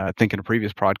think in a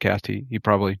previous podcast, he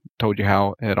probably told you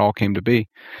how it all came to be.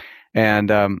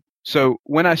 And so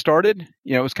when I started,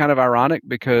 it was kind of ironic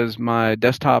because my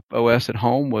desktop OS at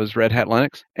home was Red Hat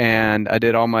Linux, and I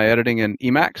did all my editing in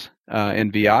Emacs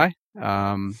in VI.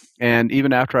 And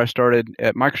even after I started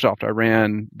at Microsoft, I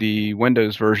ran the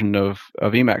Windows version of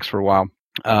Emacs for a while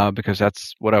because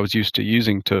that's what I was used to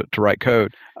using to write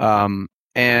code.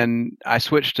 And I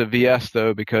switched to VS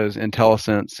though because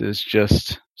IntelliSense is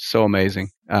just so amazing.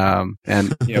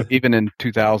 And even in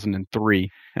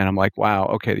 2003, and I'm like, wow,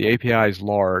 okay, the API is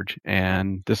large,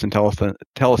 and this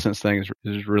IntelliSense thing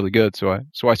is really good. So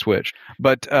I switched.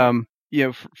 But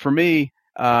for me,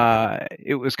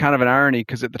 it was kind of an irony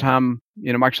because at the time,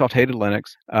 Microsoft hated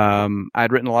Linux.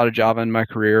 I'd written a lot of Java in my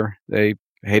career. They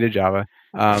hated Java.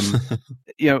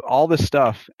 All this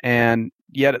stuff, and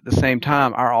yet at the same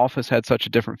time, our office had such a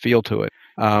different feel to it.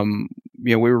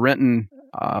 We were renting.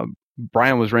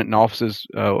 Brian was renting offices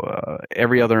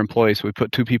every other employee, so we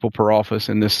put 2 people per office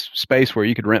in this space where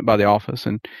you could rent by the office,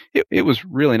 and it was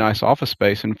really nice office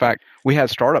space. In fact, we had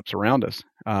startups around us.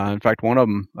 In fact, one of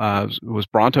them was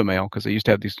Bronto Mail because they used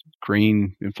to have these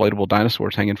green inflatable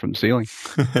dinosaurs hanging from the ceiling.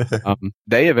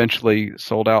 They eventually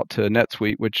sold out to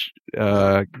NetSuite, which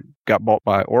got bought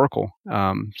by Oracle.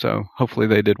 So hopefully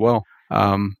they did well.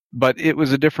 But it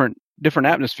was a different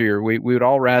atmosphere. We would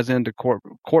all razz into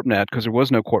CorpNet because there was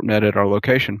no CorpNet at our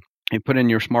location. You put in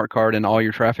your smart card and all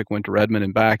your traffic went to Redmond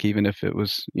and back, even if it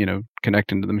was,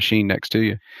 connecting to the machine next to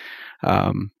you.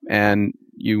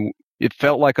 It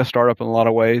felt like a startup in a lot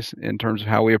of ways in terms of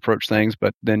how we approach things,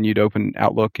 but then you'd open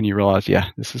Outlook and you realize, yeah,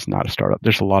 this is not a startup.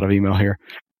 There's a lot of email here.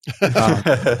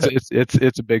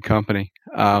 It's a big company.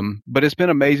 But it's been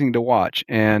amazing to watch.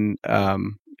 And,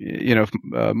 if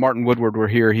Martin Woodward were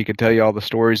here, he could tell you all the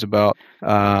stories about,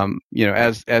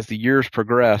 as the years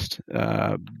progressed,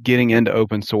 getting into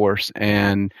open source.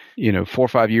 And, 4 or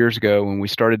 5 years ago, when we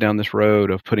started down this road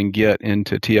of putting Git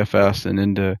into TFS and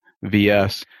into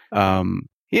VS,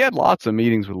 he had lots of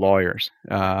meetings with lawyers.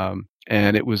 And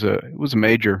it was a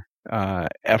major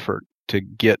effort to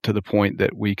get to the point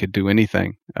that we could do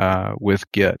anything with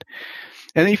Git.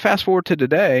 And then you fast forward to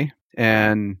today,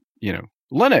 and,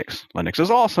 Linux is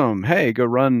awesome. Hey, go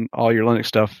run all your Linux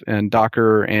stuff and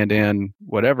Docker and in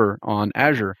whatever on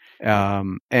Azure.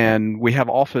 And we have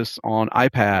Office on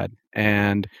iPad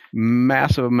and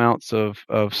massive amounts of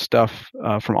stuff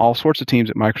from all sorts of teams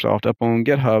at Microsoft up on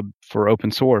GitHub for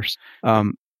open source.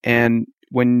 And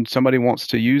when somebody wants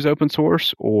to use open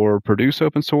source or produce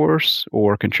open source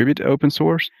or contribute to open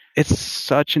source, it's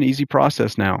such an easy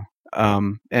process now.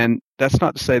 And that's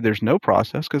not to say there's no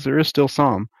process, because there is still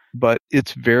some. but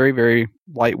it's very, very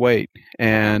lightweight.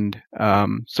 And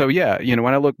so, yeah,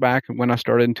 when I look back when I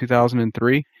started in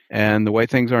 2003 and the way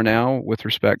things are now with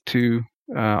respect to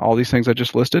all these things I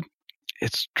just listed,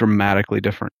 it's dramatically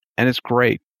different. And it's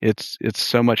great. It's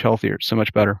so much healthier, so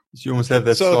much better. You almost have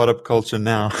that startup culture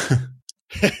now.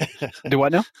 Do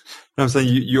what now? I'm saying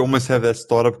you almost have that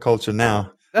startup culture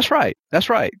now. That's right.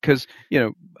 Because,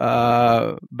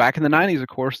 back in the 90s, of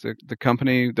course, the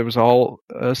company, there was all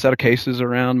a set of cases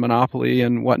around monopoly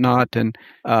and whatnot. And,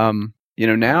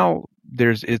 now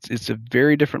it's a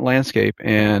very different landscape.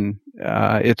 And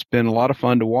it's been a lot of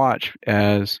fun to watch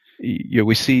as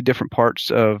we see different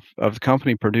parts of the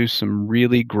company produce some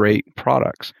really great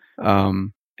products.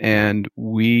 And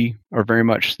we are very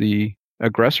much the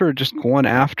aggressor, just going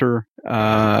after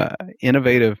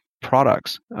innovative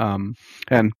products. And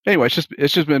anyway,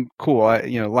 it's just been cool.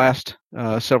 Last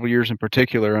several years in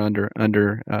particular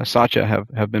under Satya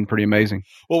have been pretty amazing.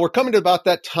 Well, we're coming to about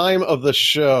that time of the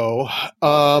show.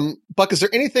 Buck, is there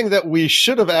anything that we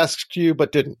should have asked you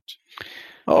but didn't?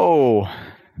 Oh,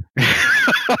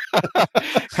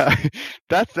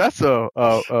 that's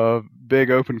a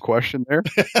big open question there.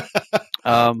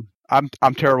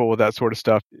 I'm terrible with that sort of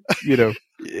stuff. You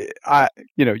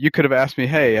could have asked me,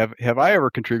 hey, have I ever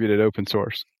contributed open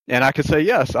source? And I could say,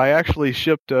 yes, I actually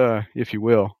shipped, if you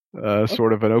will,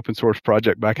 sort of an open source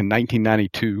project back in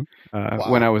 1992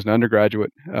 when I was an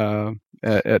undergraduate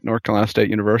at North Carolina State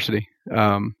University.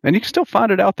 And you can still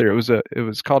find it out there. It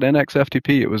was called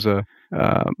NXFTP. It was a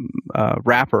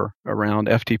wrapper around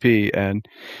FTP, and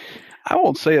I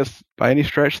won't say it's by any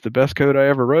stretch the best code I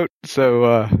ever wrote.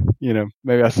 So,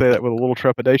 maybe I say that with a little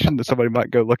trepidation that somebody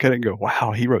might go look at it and go,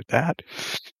 wow, he wrote that.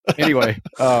 Anyway,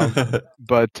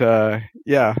 I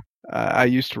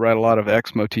used to write a lot of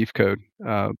X motif code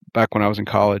back when I was in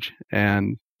college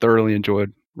and thoroughly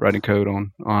enjoyed writing code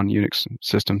on Unix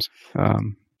systems.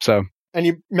 And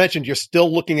you mentioned you're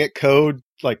still looking at code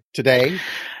like today?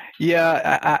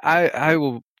 Yeah, I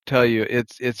will tell you,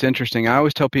 it's interesting. I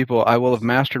always tell people I will have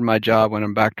mastered my job when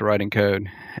I'm back to writing code,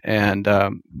 and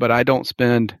but I don't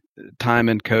spend time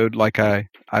in code like I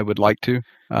would like to.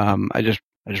 I just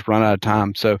run out of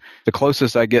time. So the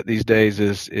closest I get these days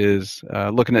is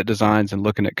looking at designs and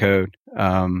looking at code,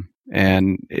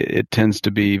 and it tends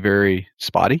to be very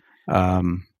spotty.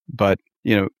 But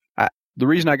the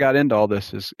reason I got into all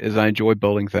this is I enjoy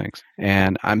building things,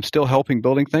 and I'm still helping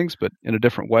building things, but in a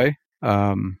different way.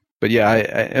 But yeah, I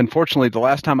unfortunately, the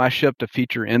last time I shipped a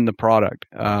feature in the product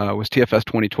was TFS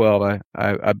 2012.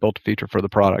 I built a feature for the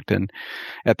product, and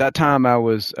at that time I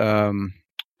was a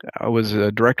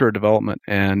director of development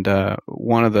and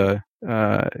one of the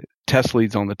test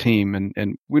leads on the team,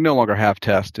 and we no longer have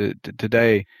test.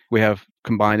 Today we have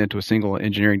combined into a single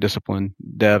engineering discipline,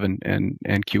 dev and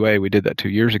QA. We did that 2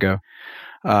 years ago.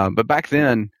 But back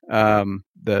then,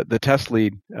 the test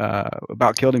lead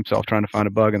about killed himself trying to find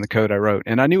a bug in the code I wrote,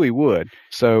 and I knew he would.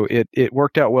 So it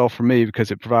worked out well for me because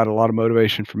it provided a lot of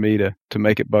motivation for me to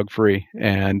make it bug free.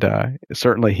 And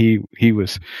certainly he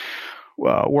was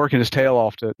working his tail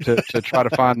off to try to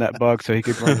find that bug so he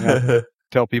could run out,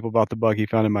 tell people about the bug he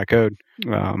found in my code.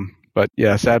 But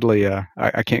yeah, sadly,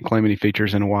 I can't claim any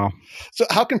features in a while. So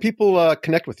how can people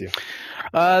connect with you?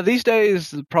 These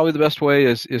days, probably the best way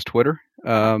is Twitter.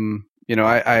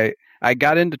 I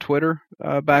got into Twitter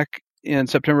back in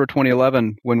September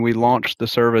 2011 when we launched the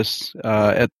service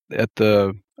at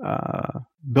the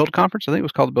Build Conference. I think it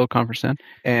was called the Build Conference then.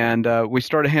 And we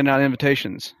started handing out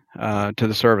invitations to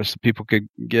the service so people could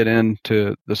get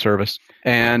into the service.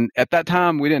 And at that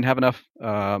time, we didn't have enough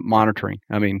monitoring.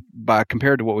 I mean,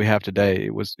 compared to what we have today,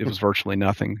 it was virtually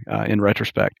nothing in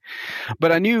retrospect.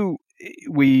 But I knew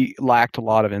we lacked a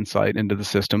lot of insight into the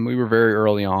system. We were very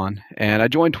early on. And I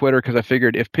joined Twitter because I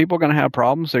figured if people are going to have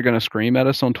problems, they're going to scream at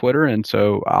us on Twitter. And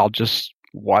so I'll just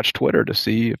watch Twitter to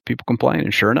see if people complain.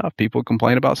 And sure enough, people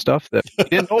complain about stuff that we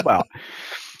didn't know about.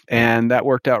 And that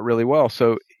worked out really well.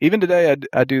 So even today,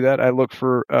 I do that. I look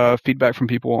for feedback from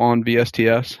people on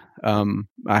VSTS.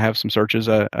 I have some searches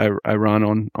I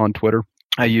run on Twitter.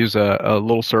 I use a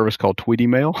little service called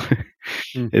Tweetymail.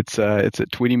 It's at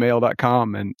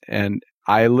tweetymail.com, and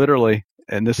I literally,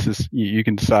 and this is, you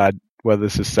can decide whether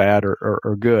this is sad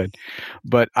or good,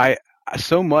 but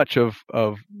so much of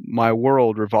my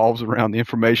world revolves around the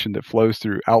information that flows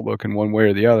through Outlook in one way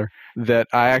or the other that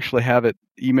I actually have it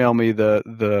email me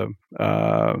the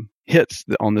hits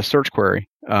on the search query.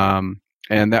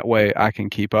 And that way I can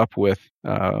keep up with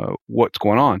what's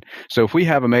going on. So if we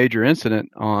have a major incident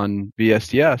on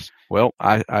VSTS, well,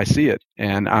 I see it.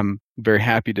 And I'm very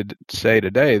happy to say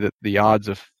today that the odds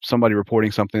of somebody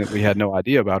reporting something that we had no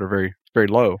idea about are very, very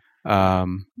low.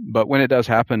 But when it does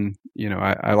happen,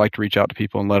 I like to reach out to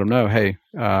people and let them know, hey,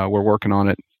 we're working on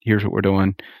it. Here's what we're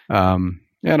doing. And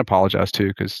apologize too,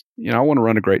 because I want to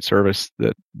run a great service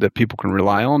that people can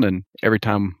rely on. And every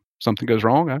time something goes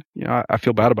wrong, I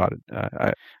feel bad about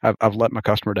it. I've let my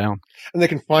customer down. And they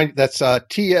can find that's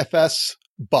TFS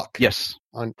Buck. Yes,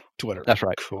 on Twitter. That's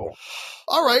right. Cool.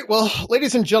 All right. Well,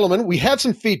 ladies and gentlemen, we have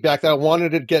some feedback that I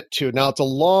wanted to get to. Now, it's a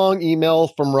long email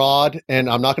from Rod, and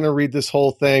I'm not going to read this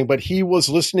whole thing, but he was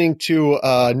listening to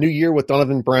New Year with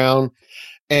Donovan Brown,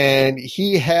 and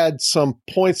he had some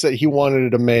points that he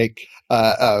wanted to make.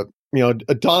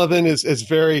 Donovan is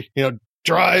very,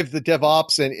 drive the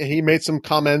DevOps, and he made some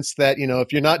comments that,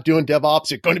 if you're not doing DevOps,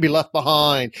 you're going to be left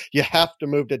behind. You have to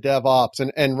move to DevOps.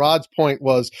 And Rod's point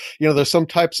was, there's some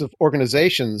types of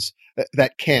organizations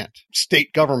that can't.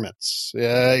 State governments,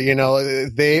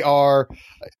 they are,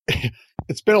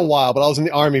 it's been a while, but I was in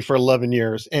the Army for 11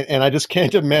 years, and I just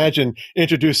can't imagine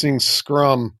introducing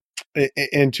Scrum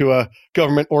into a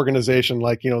government organization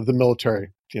like, the military.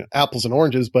 Apples and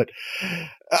oranges, but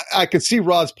I could see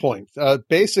Rod's point.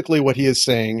 Basically, what he is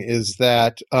saying is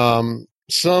that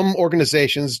some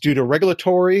organizations, due to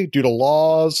regulatory, due to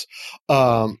laws,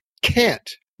 can't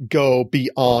go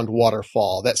beyond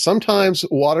waterfall. That sometimes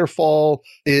waterfall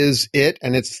is it,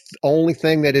 and it's the only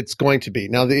thing that it's going to be.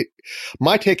 Now,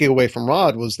 my takeaway from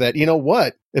Rod was that,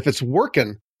 if it's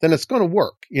working, then it's going to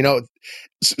work.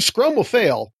 Scrum will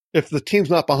fail if the team's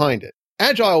not behind it.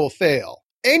 Agile will fail.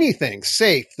 Anything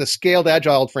safe, the scaled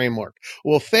agile framework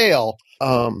will fail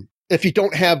if you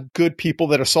don't have good people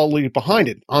that are solidly behind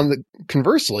it.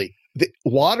 Conversely, the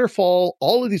waterfall,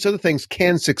 all of these other things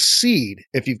can succeed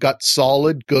if you've got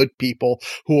solid, good people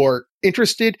who are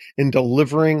interested in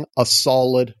delivering a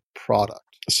solid product.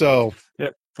 So, yeah,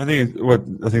 I think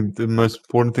the most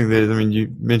important thing there is,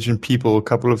 you mentioned people a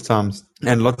couple of times,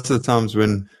 and lots of times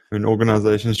when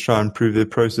organizations try and improve their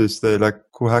process, they're like,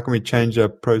 cool, how can we change our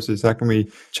process? How can we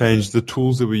change the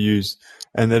tools that we use?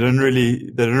 And they don't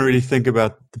really think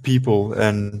about the people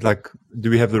and like, do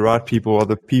we have the right people? Are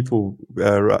the people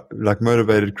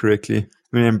motivated correctly?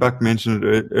 And Buck mentioned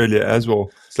it earlier as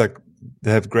well. It's like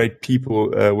they have great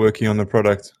people working on the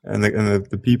product, and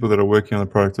the people that are working on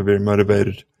the product are very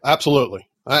motivated. Absolutely.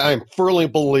 I firmly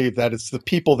believe that it's the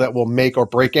people that will make or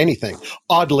break anything.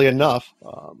 Oddly enough,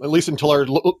 at least until our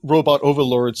robot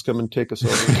overlords come and take us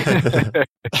over.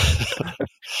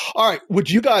 All right. Would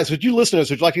you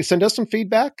listeners, would you like to send us some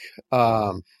feedback?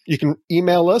 You can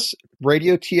email us,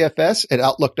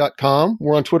 radiotfs@outlook.com.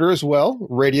 We're on Twitter as well,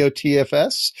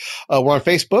 RadioTFS. We're on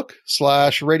Facebook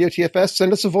 /RadioTFS.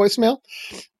 Send us a voicemail.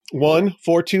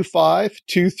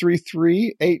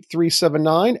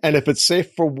 1-425-233-8379. And if it's safe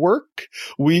for work,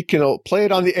 we can play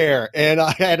it on the air. And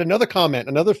I had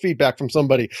another feedback from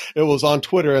somebody. It was on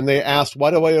Twitter, and they asked,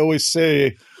 why do I always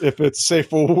say if it's safe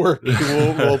for work,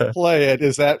 we'll play it?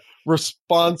 Is that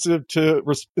response to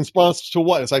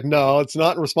what? It's like, no, it's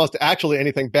not in response to actually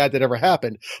anything bad that ever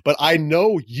happened. But I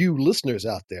know you listeners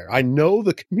out there. I know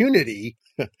the community,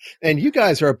 and you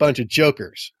guys are a bunch of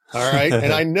jokers. All right.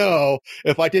 And I know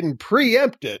if I didn't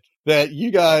preempt it, that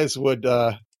you guys would,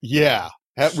 we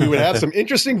would have some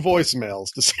interesting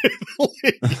voicemails, to say the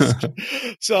least.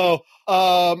 So,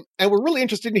 and we're really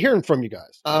interested in hearing from you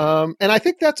guys. And I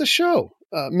think that's a show.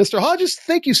 Mr. Hodges,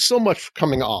 thank you so much for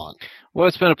coming on. Well,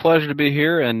 it's been a pleasure to be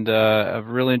here, and I've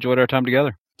really enjoyed our time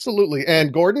together. Absolutely.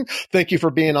 And Gordon, thank you for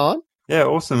being on. Yeah,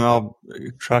 awesome. I'll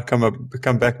try to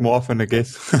come back more often, I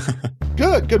guess.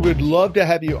 Good. We'd love to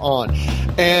have you on.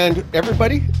 And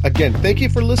everybody, again, thank you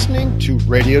for listening to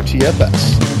Radio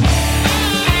TFS.